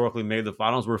that have historically made the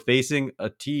finals, we're facing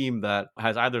a team that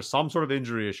has either some sort of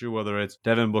injury issue, whether it's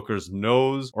Devin Booker's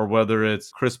nose or whether it's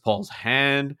Chris Paul's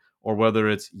hand, or whether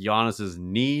it's Giannis's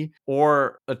knee,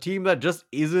 or a team that just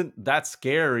isn't that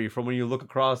scary from when you look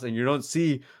across and you don't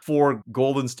see 4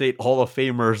 Golden State Hall of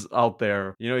Famers out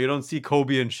there. You don't see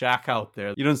Kobe and Shaq out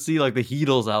there. You don't see like the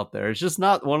Heatles out there. It's just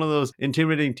not one of those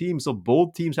intimidating teams. So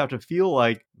both teams have to feel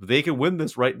like they can win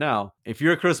this right now. If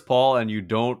you're Chris Paul and you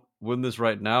don't win this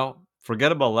right now,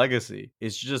 forget about legacy.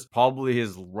 It's just probably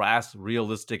his last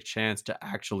realistic chance to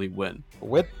actually win.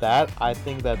 With that, I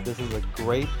think that this is a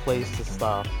great place to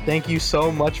stop. Thank you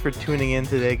so much for tuning in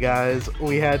today, guys.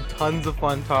 We had tons of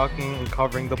fun talking and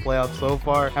covering the playoffs so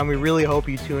far, and we really hope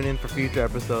you tune in for future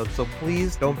episodes. So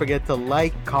please don't forget to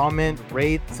like, comment,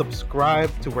 rate,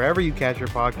 subscribe to wherever you catch your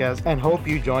podcast, and hope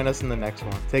you join us in the next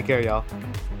one. Take care, y'all.